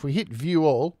 So if we hit view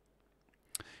all,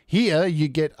 here you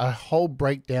get a whole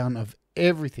breakdown of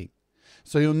everything.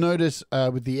 So you'll notice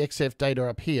with the XF data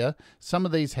up here, some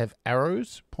of these have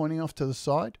arrows pointing off to the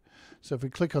side. So if we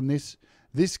click on this,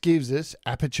 this gives us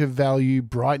aperture value,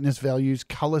 brightness values,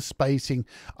 color spacing.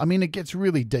 I mean, it gets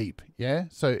really deep, yeah?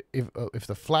 So if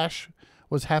the flash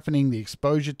was happening, the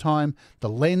exposure time, the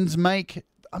lens make,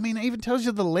 I mean, it even tells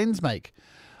you the lens make,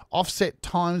 offset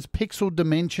times, pixel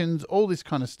dimensions, all this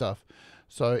kind of stuff.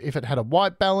 So if it had a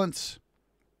white balance,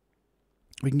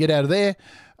 we can get out of there.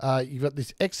 You've got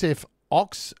this XF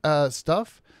Ox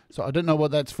stuff. So I don't know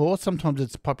what that's for. Sometimes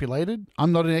it's populated.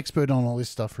 I'm not an expert on all this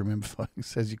stuff, remember,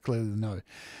 folks, as you clearly know.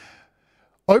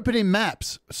 Open in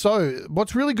Maps. So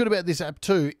what's really good about this app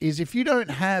too is if you don't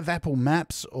have Apple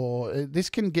Maps, or this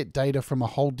can get data from a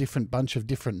whole different bunch of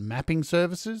different mapping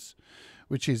services,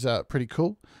 which is pretty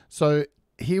cool. So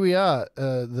here we are.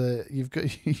 You've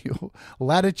got your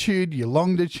latitude, your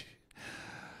longitude.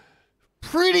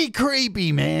 Pretty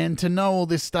creepy, man, to know all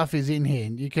this stuff is in here.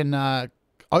 You can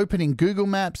open in Google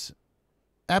Maps,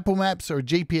 Apple Maps, or a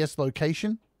GPS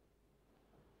location.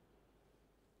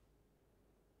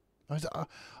 I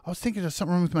was thinking there's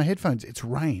something wrong with my headphones. It's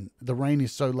rain. The rain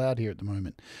is so loud here at the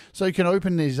moment. So you can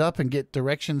open these up and get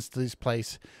directions to this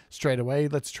place straight away.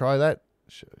 Let's try that,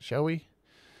 shall we?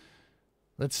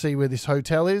 Let's see where this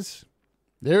hotel is.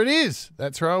 There it is.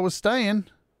 That's where I was staying.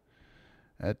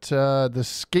 At the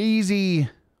Skeezy,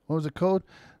 what was it called?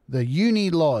 The Uni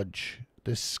Lodge.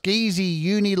 The Skeezy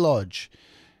Uni Lodge.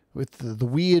 With the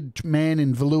weird man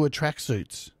in velour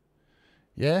tracksuits.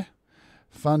 Yeah?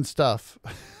 Fun stuff.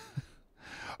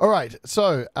 All right,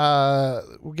 so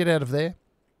we'll get out of there.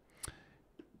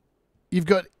 You've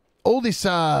got all this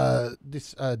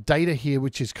data here,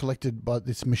 which is collected by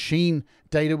this machine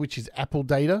data, which is Apple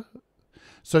data.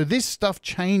 So this stuff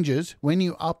changes when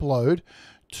you upload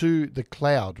to the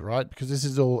cloud, right? Because this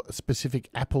is all specific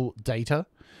Apple data.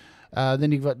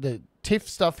 Then you've got the TIFF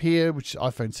stuff here, which is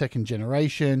iPhone 2nd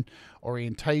generation,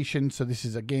 orientation. So this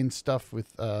is, again, stuff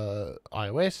with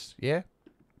iOS, yeah?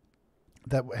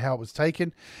 How it was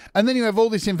taken. And then you have all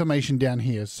this information down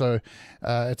here. So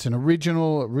it's an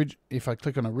original. If I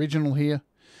click on original here,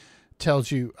 tells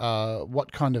you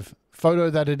what kind of photo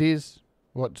that it is,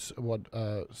 what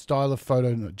style of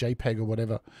photo, JPEG or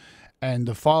whatever. and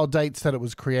the file dates that it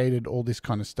was created, all this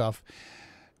kind of stuff.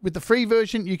 With the free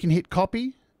version, you can hit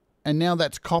copy, and now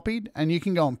that's copied, and you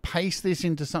can go and paste this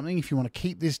into something if you want to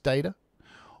keep this data.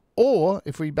 Or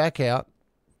if we back out,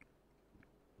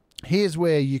 here's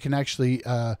where you can actually,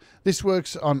 this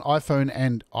works on iPhone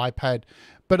and iPad,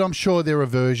 but I'm sure there are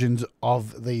versions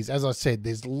of these. As I said,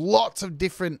 there's lots of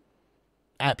different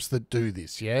apps that do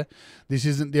this, yeah? This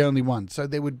isn't the only one. So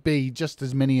there would be just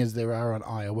as many as there are on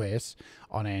iOS,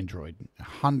 on Android.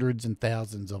 Hundreds and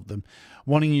thousands of them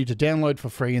wanting you to download for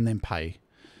free and then pay,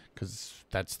 because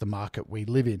that's the market we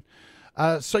live in.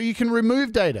 So you can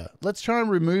remove data. Let's try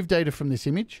and remove data from this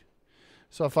image.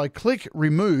 So if I click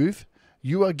remove,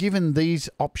 you are given these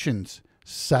options.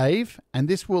 Save, and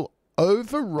this will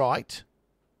overwrite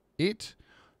it.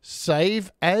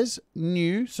 Save as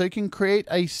new, so you can create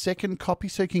a second copy,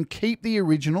 so you can keep the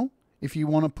original if you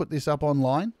want to put this up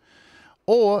online.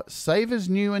 Or save as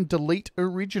new and delete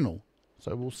original.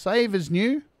 So we'll save as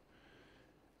new.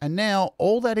 And now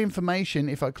all that information,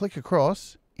 if I click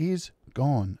across, is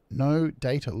gone. No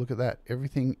data. Look at that.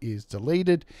 Everything is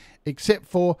deleted except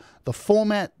for the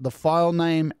format, the file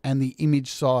name, and the image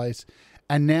size.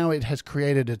 And now it has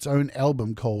created its own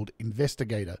album called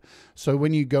Investigator. So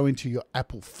when you go into your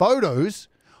Apple Photos,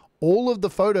 all of the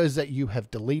photos that you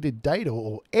have deleted data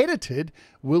or edited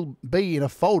will be in a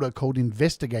folder called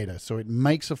Investigator. So it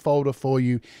makes a folder for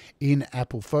you in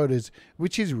Apple Photos,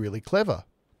 which is really clever.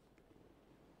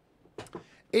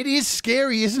 It is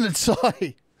scary, isn't it,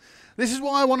 Si? This is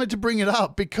why I wanted to bring it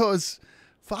up, because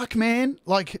fuck, man,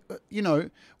 like, you know,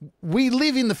 we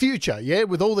live in the future, yeah,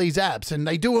 with all these apps, and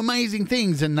they do amazing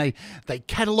things, and they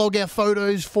catalog our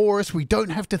photos for us. We don't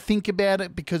have to think about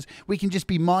it because we can just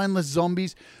be mindless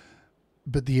zombies.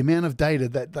 But the amount of data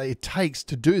that it takes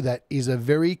to do that is a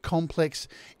very complex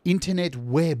internet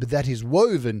web that is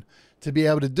woven to be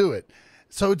able to do it.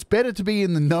 So it's better to be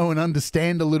in the know and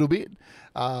understand a little bit,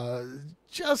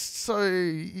 just so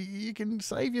you can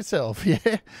save yourself,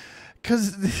 yeah?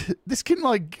 Because this can,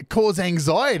 like, cause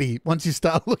anxiety once you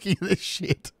start looking at this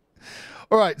shit.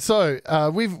 All right, so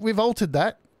we've altered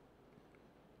that.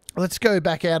 Let's go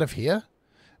back out of here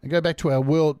and go back to our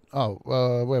world. Oh,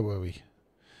 where were we?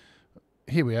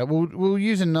 Here we are. We'll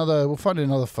use another. We'll find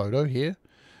another photo here,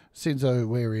 since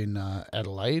we're in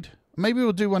Adelaide. Maybe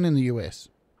we'll do one in the US.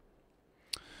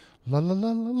 La la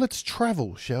la la. Let's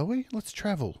travel, shall we? Let's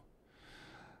travel.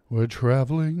 We're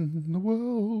traveling the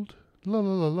world. La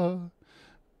la la la.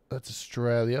 That's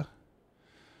Australia.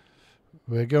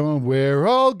 We're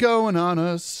all going on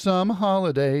a summer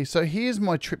holiday. So here's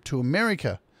my trip to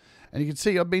America. And you can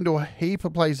see I've been to a heap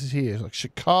of places here, like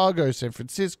Chicago, San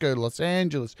Francisco, Los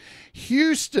Angeles,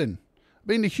 Houston. I've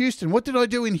been to Houston. What did I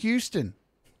do in Houston?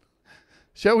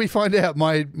 Shall we find out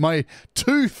my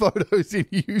 2 photos in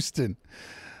Houston?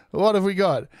 What have we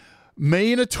got?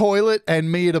 Me in a toilet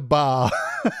and me at a bar.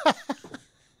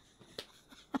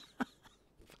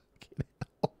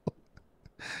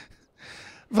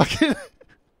 Fucking,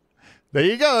 there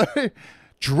you go.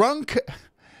 Drunk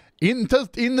in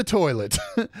the toilet.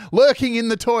 Lurking in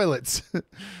the toilets.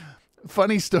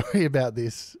 Funny story about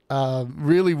this.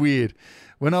 Really weird.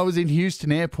 When I was in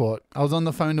Houston airport, I was on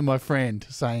the phone to my friend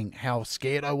saying how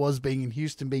scared I was being in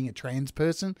Houston, being a trans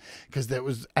person, because that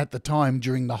was at the time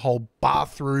during the whole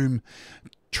bathroom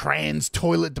trans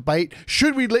toilet debate.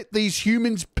 Should we let these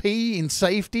humans pee in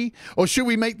safety, or should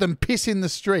we make them piss in the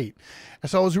street? And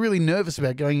so I was really nervous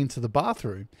about going into the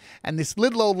bathroom. And this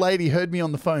little old lady heard me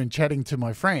on the phone chatting to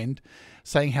my friend,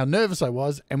 saying how nervous I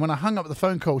was. And when I hung up the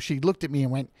phone call, she looked at me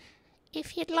and went,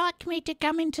 "If you'd like me to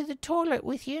come into the toilet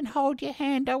with you and hold your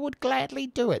hand, I would gladly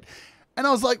do it." And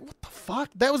I was like, what the fuck?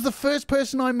 That was the first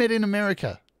person I met in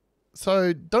America.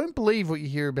 So don't believe what you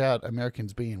hear about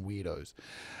Americans being weirdos.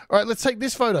 All right, let's take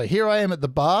this photo. Here I am at the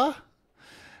bar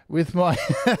with my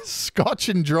scotch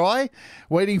and dry,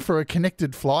 waiting for a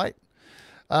connected flight.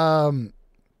 And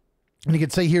you can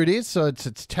see here it is. So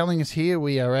it's telling us here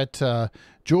we are at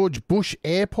George Bush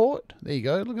Airport. There you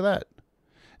go. Look at that.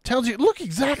 Tells you, look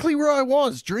exactly where I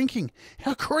was drinking.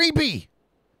 How creepy.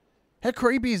 How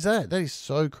creepy is that? That is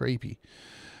so creepy.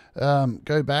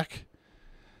 Go back.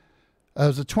 It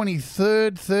was the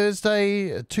 23rd,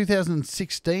 Thursday,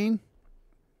 2016.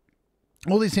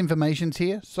 All this information's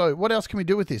here. So what else can we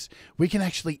do with this? We can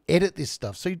actually edit this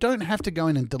stuff. So you don't have to go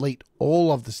in and delete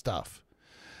all of the stuff.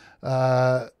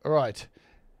 All right.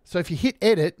 So if you hit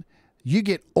edit, you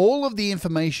get all of the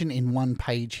information in one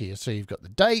page here. So you've got the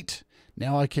date.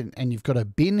 Now and you've got a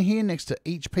bin here next to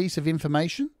each piece of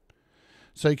information.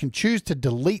 So you can choose to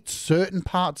delete certain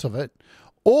parts of it,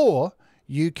 or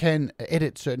you can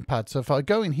edit certain parts. So if I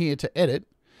go in here to edit,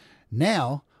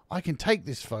 now I can take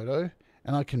this photo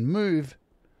and I can move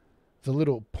the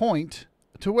little point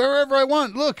to wherever I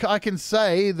want. Look, I can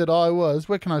say that I was,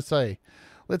 where can I say?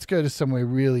 Let's go to somewhere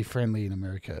really friendly in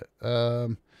America.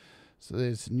 So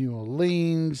there's New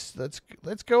Orleans.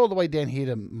 Let's go all the way down here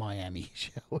to Miami,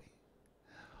 shall we?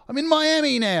 I'm in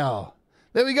Miami now.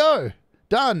 There we go.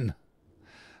 Done.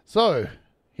 So,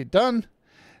 hit done.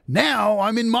 Now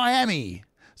I'm in Miami.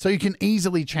 So you can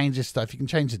easily change this stuff. You can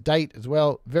change the date as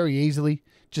well, very easily.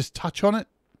 Just touch on it.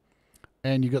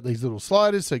 And you've got these little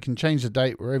sliders, so you can change the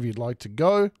date wherever you'd like to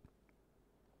go.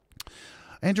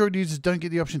 Android users don't get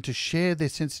the option to share their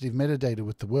sensitive metadata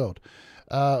with the world.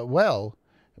 Well,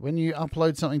 when you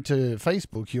upload something to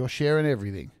Facebook, you're sharing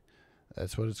everything.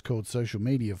 That's what it's called social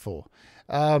media for.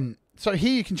 So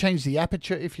here you can change the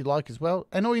aperture if you like as well.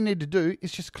 And all you need to do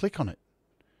is just click on it.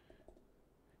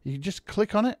 You can just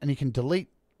click on it and you can delete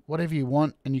whatever you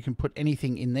want and you can put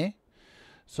anything in there.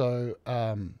 So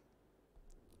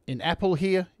in Apple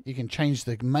here, you can change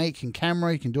the make and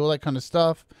camera. You can do all that kind of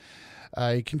stuff.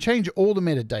 You can change all the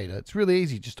metadata. It's really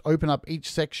easy. Just open up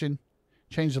each section,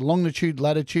 change the longitude,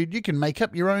 latitude. You can make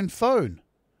up your own phone.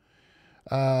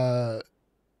 You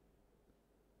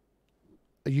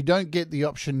don't get the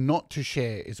option not to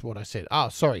share is what I said.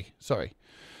 Sorry.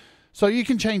 So you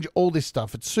can change all this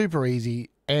stuff. It's super easy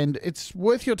and it's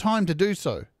worth your time to do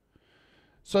so.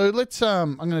 So let's,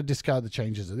 I'm going to discard the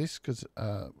changes of this because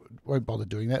won't bother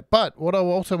doing that. But what I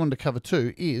also wanted to cover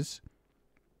too is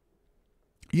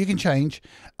you can change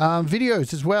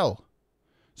videos as well.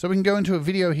 So we can go into a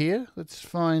video here. Let's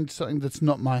find something that's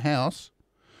not my house.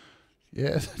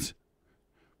 Yeah, that's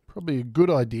probably a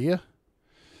good idea.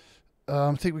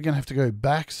 I think we're going to have to go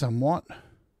back somewhat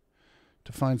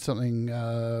to find something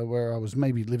where I was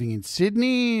maybe living in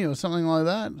Sydney or something like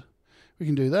that. We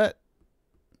can do that.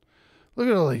 Look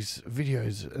at all these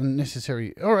videos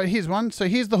unnecessary. All right, here's one. So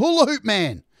here's the hula hoop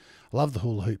man. I love the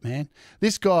hula hoop man.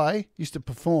 This guy used to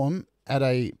perform at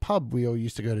a pub we all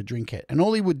used to go to drink at. And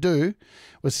all he would do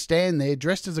was stand there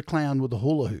dressed as a clown with a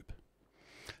hula hoop.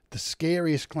 The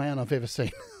scariest clown I've ever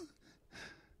seen.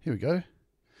 Here we go.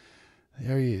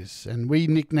 There he is. And we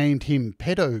nicknamed him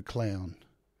Pedo Clown.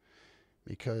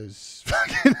 Because,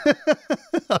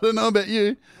 I don't know about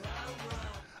you.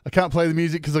 I can't play the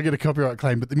music because I get a copyright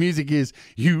claim. But the music is,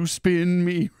 you spin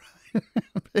me.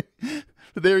 But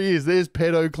there he is. There's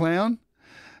Pedo Clown.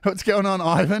 What's going on,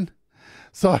 Ivan?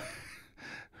 So,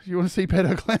 you want to see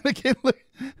Pedo Clown again?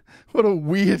 What a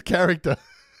weird character.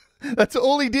 That's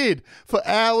all he did for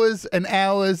hours and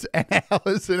hours and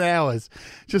hours and hours.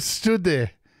 Just stood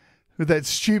there with that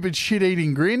stupid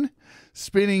shit-eating grin,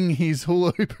 spinning his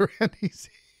hula hoop around his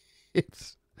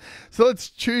hips. So let's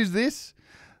choose this.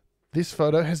 This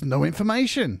photo has no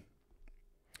information.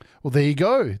 Well, there you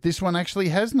go. This one actually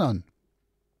has none.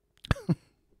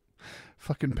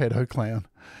 Fucking Pedo Clown.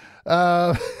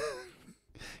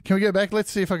 Can we go back? Let's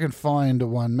see if I can find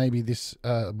one. Maybe this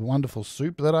wonderful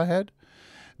soup that I had.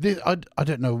 This, I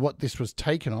don't know what this was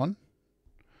taken on.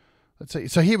 Let's see.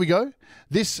 So here we go.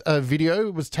 This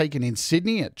video was taken in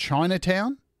Sydney at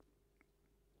Chinatown.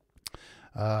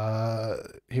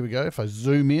 Here we go. If I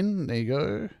zoom in, there you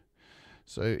go.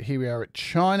 So here we are at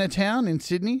Chinatown in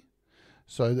Sydney.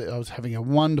 So I was having a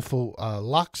wonderful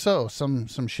laksa or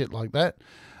some shit like that.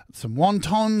 Some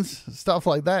wontons, stuff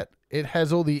like that. It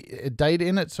has all the data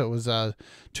in it. So it was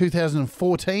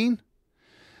 2014.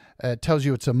 It tells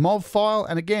you it's a MOV file.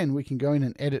 And again, we can go in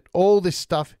and edit all this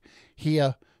stuff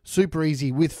here. Super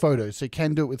easy with photos. So you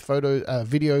can do it with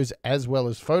videos as well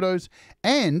as photos.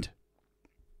 And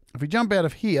if we jump out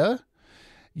of here,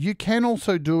 you can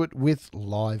also do it with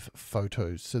live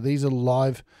photos. So these are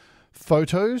live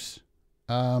photos.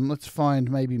 Let's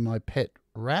find maybe my pet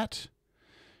rat.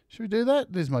 Should we do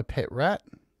that? There's my pet rat.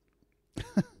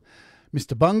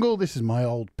 Mr. Bungle, this is my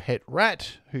old pet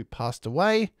rat who passed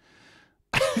away.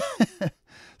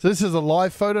 So this is a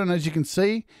live photo, and as you can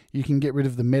see, you can get rid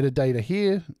of the metadata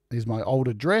here. There's my old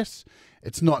address.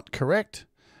 It's not correct,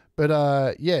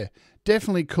 but yeah,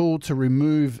 definitely cool to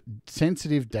remove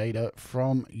sensitive data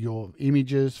from your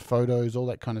images, photos, all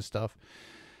that kind of stuff.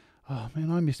 Oh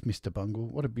man, I miss Mr. Bungle.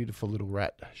 What a beautiful little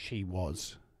rat she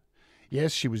was.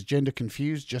 Yes, she was gender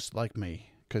confused just like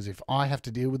me, because if I have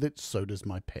to deal with it, so does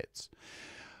my pets.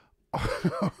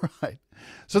 All right.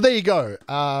 So there you go.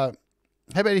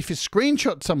 How about if you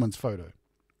screenshot someone's photo?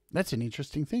 That's an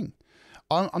interesting thing.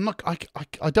 I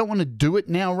don't want to do it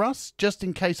now, Russ, just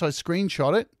in case I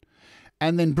screenshot it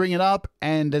and then bring it up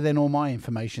and then all my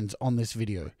information's on this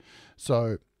video.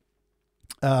 So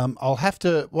what I'll have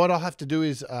to do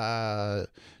is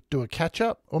do a catch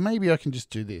up, or maybe I can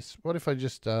just do this. What if I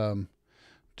just do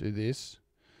this?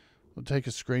 We'll take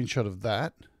a screenshot of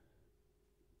that.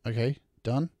 Okay,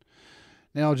 done.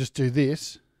 Now I'll just do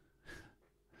this.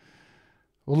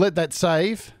 We'll let that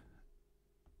save.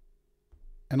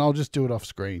 And I'll just do it off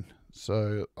screen.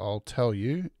 So I'll tell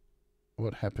you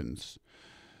what happens.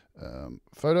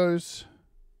 Photos.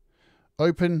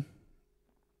 Open.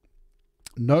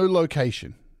 No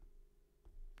location.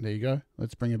 There you go.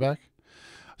 Let's bring it back.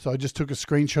 So I just took a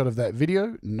screenshot of that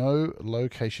video. No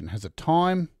location. Has a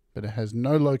time, but it has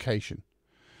no location.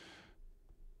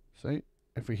 See,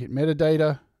 if we hit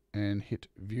metadata and hit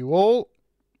view all,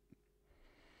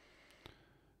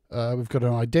 we've got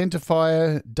an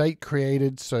identifier, date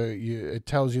created, so it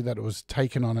tells you that it was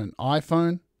taken on an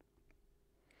iPhone.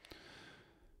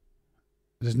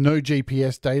 There's no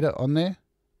GPS data on there.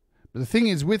 But the thing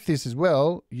is with this as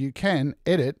well, you can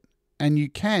edit and you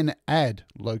can add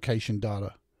location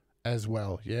data as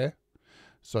well, yeah?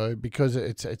 So because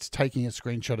it's taking a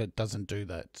screenshot, it doesn't do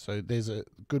that. So there's a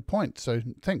good point. So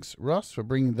thanks, Russ, for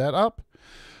bringing that up.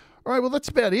 All right, well, that's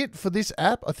about it for this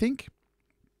app, I think.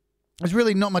 There's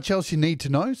really not much else you need to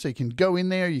know. So you can go in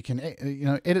there, you can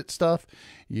edit stuff,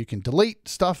 you can delete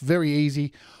stuff very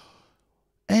easy,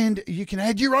 and you can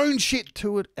add your own shit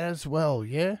to it as well,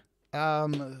 yeah?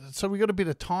 So we got a bit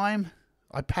of time.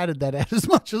 I padded that out as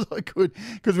much as I could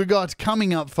because we got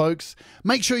coming up, folks.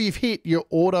 Make sure you've hit your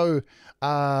auto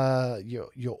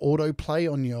play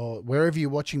on your wherever you're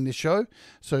watching this show.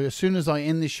 So as soon as I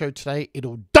end this show today,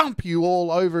 it'll dump you all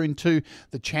over into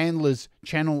the Chandler's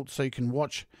channel so you can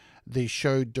watch the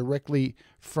show directly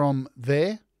from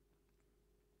there.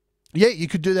 Yeah, you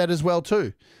could do that as well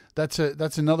too. That's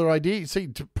another idea. You see,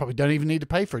 you probably don't even need to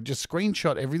pay for it. Just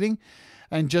screenshot everything.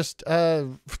 And just use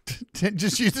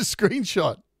a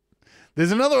screenshot.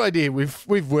 There's another idea.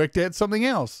 We've worked out something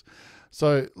else.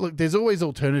 So look, there's always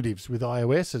alternatives with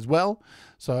iOS as well.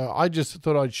 So I just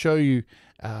thought I'd show you.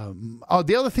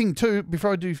 The other thing too,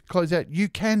 before I do close out, you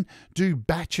can do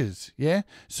batches. Yeah.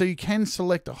 So you can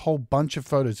select a whole bunch of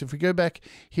photos. If we go back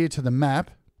here to the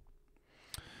map,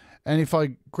 and if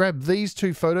I grab these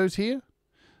two photos here,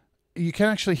 you can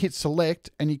actually hit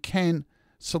select, and you can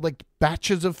select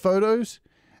batches of photos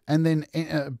and then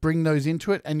bring those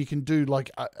into it, and you can do like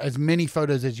as many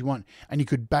photos as you want, and you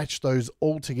could batch those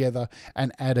all together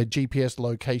and add a GPS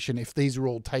location if these are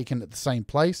all taken at the same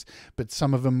place, but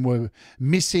some of them were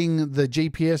missing the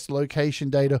GPS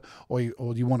location data, or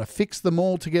you want to fix them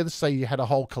all together. Say you had a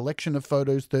whole collection of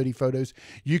photos, 30 photos,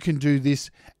 you can do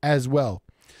this as well.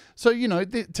 So,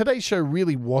 today's show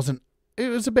really wasn't, it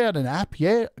was about an app,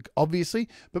 yeah, obviously,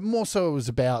 but more so it was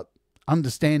about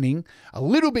understanding a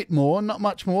little bit more, not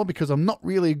much more because I'm not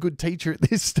really a good teacher at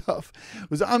this stuff,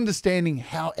 was understanding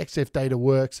how XF data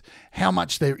works, how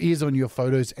much there is on your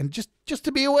photos, and just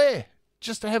to be aware,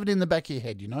 just to have it in the back of your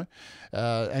head,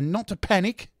 and not to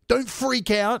panic. Don't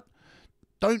freak out.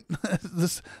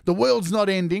 The world's not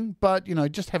ending, but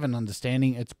just have an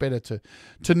understanding. It's better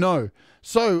to know.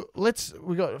 So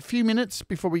we got a few minutes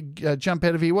before we jump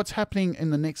out of here. What's happening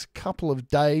in the next couple of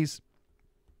days?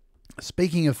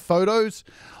 Speaking of photos,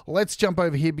 let's jump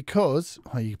over here because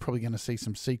you're probably going to see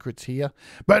some secrets here,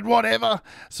 but whatever.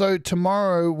 So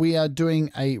tomorrow we are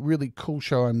doing a really cool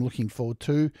show I'm looking forward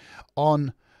to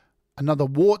on another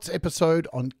Warts episode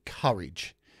on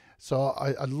courage. So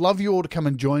I'd love you all to come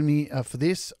and join me for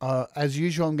this. As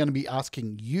usual, I'm going to be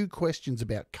asking you questions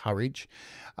about courage.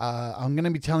 I'm going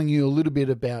to be telling you a little bit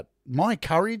about my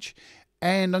courage,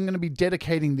 and I'm going to be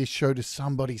dedicating this show to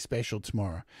somebody special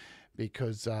tomorrow,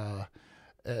 because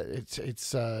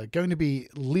it's going to be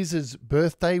Liz's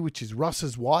birthday, which is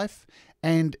Russ's wife.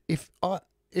 And if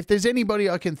there's anybody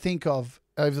I can think of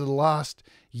over the last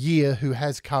year who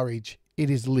has courage, it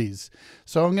is Liz.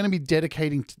 So I'm going to be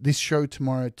dedicating this show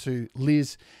tomorrow to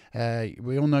Liz.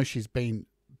 We all know she's been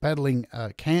battling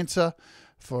cancer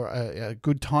for a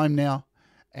good time now.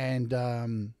 And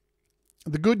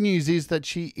the good news is that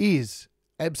she is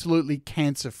absolutely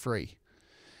cancer-free.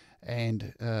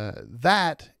 And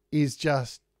that is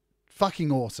just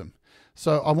fucking awesome.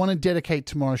 So I want to dedicate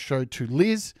tomorrow's show to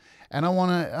Liz, and I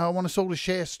want to sort of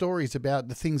share stories about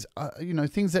the things,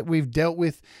 things that we've dealt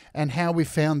with and how we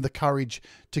found the courage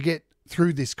to get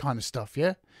through this kind of stuff.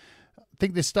 Yeah, I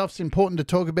think this stuff's important to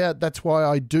talk about. That's why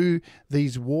I do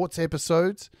these Warts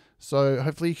episodes. So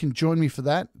hopefully you can join me for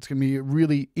that. It's going to be a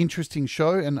really interesting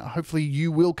show, and hopefully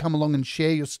you will come along and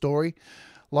share your story,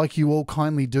 like you all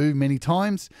kindly do many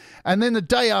times. And then the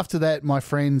day after that, my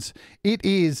friends, it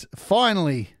is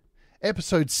finally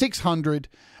episode 600.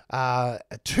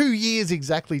 2 years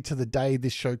exactly to the day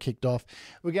this show kicked off.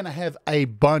 We're going to have a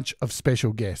bunch of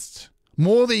special guests.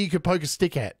 More than you could poke a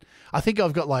stick at. I think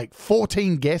I've got like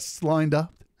 14 guests lined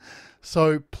up.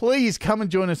 So please come and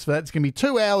join us for that. It's going to be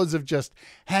 2 hours of just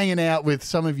hanging out with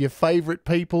some of your favorite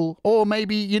people, or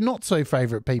maybe your not so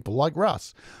favorite people like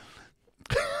Russ.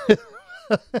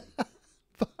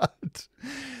 But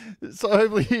so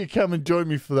hopefully you come and join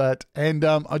me for that. And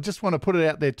I just want to put it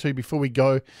out there too before we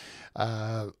go.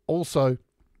 Also,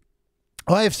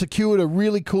 I have secured a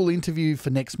really cool interview for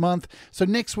next month. So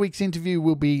next week's interview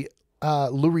will be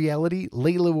Reality.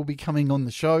 Leela will be coming on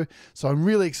the show. So I'm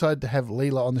really excited to have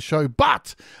Leela on the show.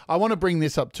 But I want to bring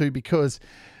this up too because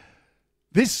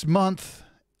this month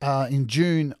in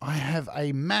June, I have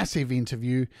a massive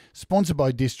interview sponsored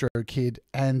by DistroKid,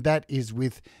 and that is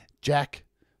with Jack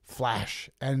Flash.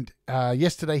 And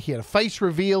yesterday he had a face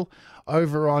reveal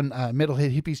over on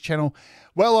Metalhead Hippies channel.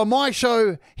 Well, on my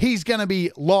show, he's going to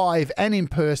be live and in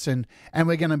person, and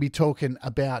we're going to be talking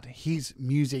about his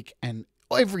music and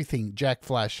everything Jack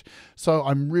Flash. So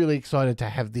I'm really excited to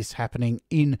have this happening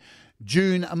in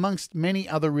June, amongst many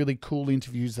other really cool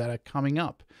interviews that are coming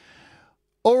up.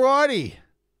 Alrighty.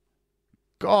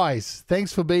 Guys,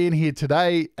 thanks for being here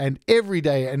today and every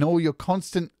day and all your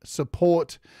constant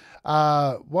support.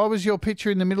 Why was your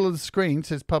picture in the middle of the screen,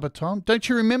 says Papa Tom. Don't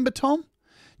you remember, Tom,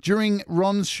 during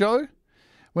Ron's show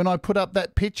when I put up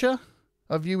that picture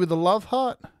of you with a love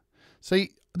heart?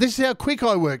 See, this is how quick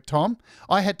I work, Tom.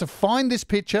 I had to find this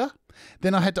picture,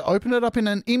 then I had to open it up in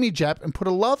an image app and put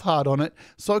a love heart on it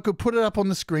so I could put it up on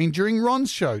the screen during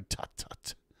Ron's show. Tut,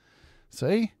 tut.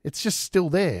 See, it's just still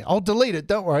there. I'll delete it,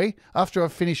 don't worry, after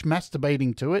I've finished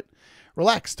masturbating to it.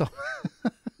 Relax, Tom.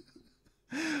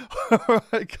 All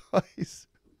right, guys.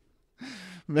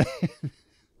 Man.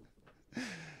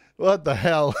 What the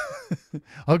hell?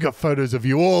 I've got photos of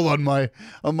you all on my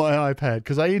iPad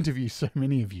because I interview so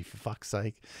many of you, for fuck's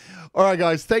sake. All right,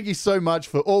 guys, thank you so much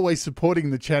for always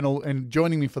supporting the channel and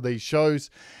joining me for these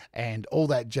shows and all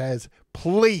that jazz.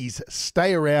 Please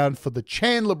stay around for the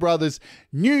Chandler Brothers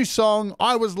new song.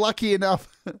 I was lucky enough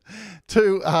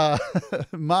to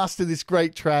master this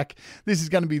great track. This is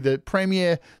going to be the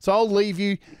premiere, so I'll leave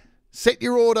you. Set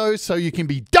your autos so you can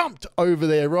be dumped over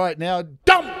there right now.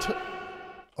 Dumped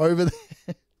over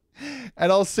there.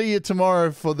 And I'll see you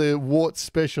tomorrow for the Wart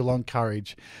special on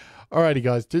courage. Alrighty,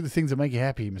 guys, do the things that make you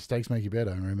happy. Mistakes make you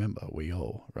better. And remember, we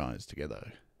all rise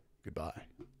together. Goodbye.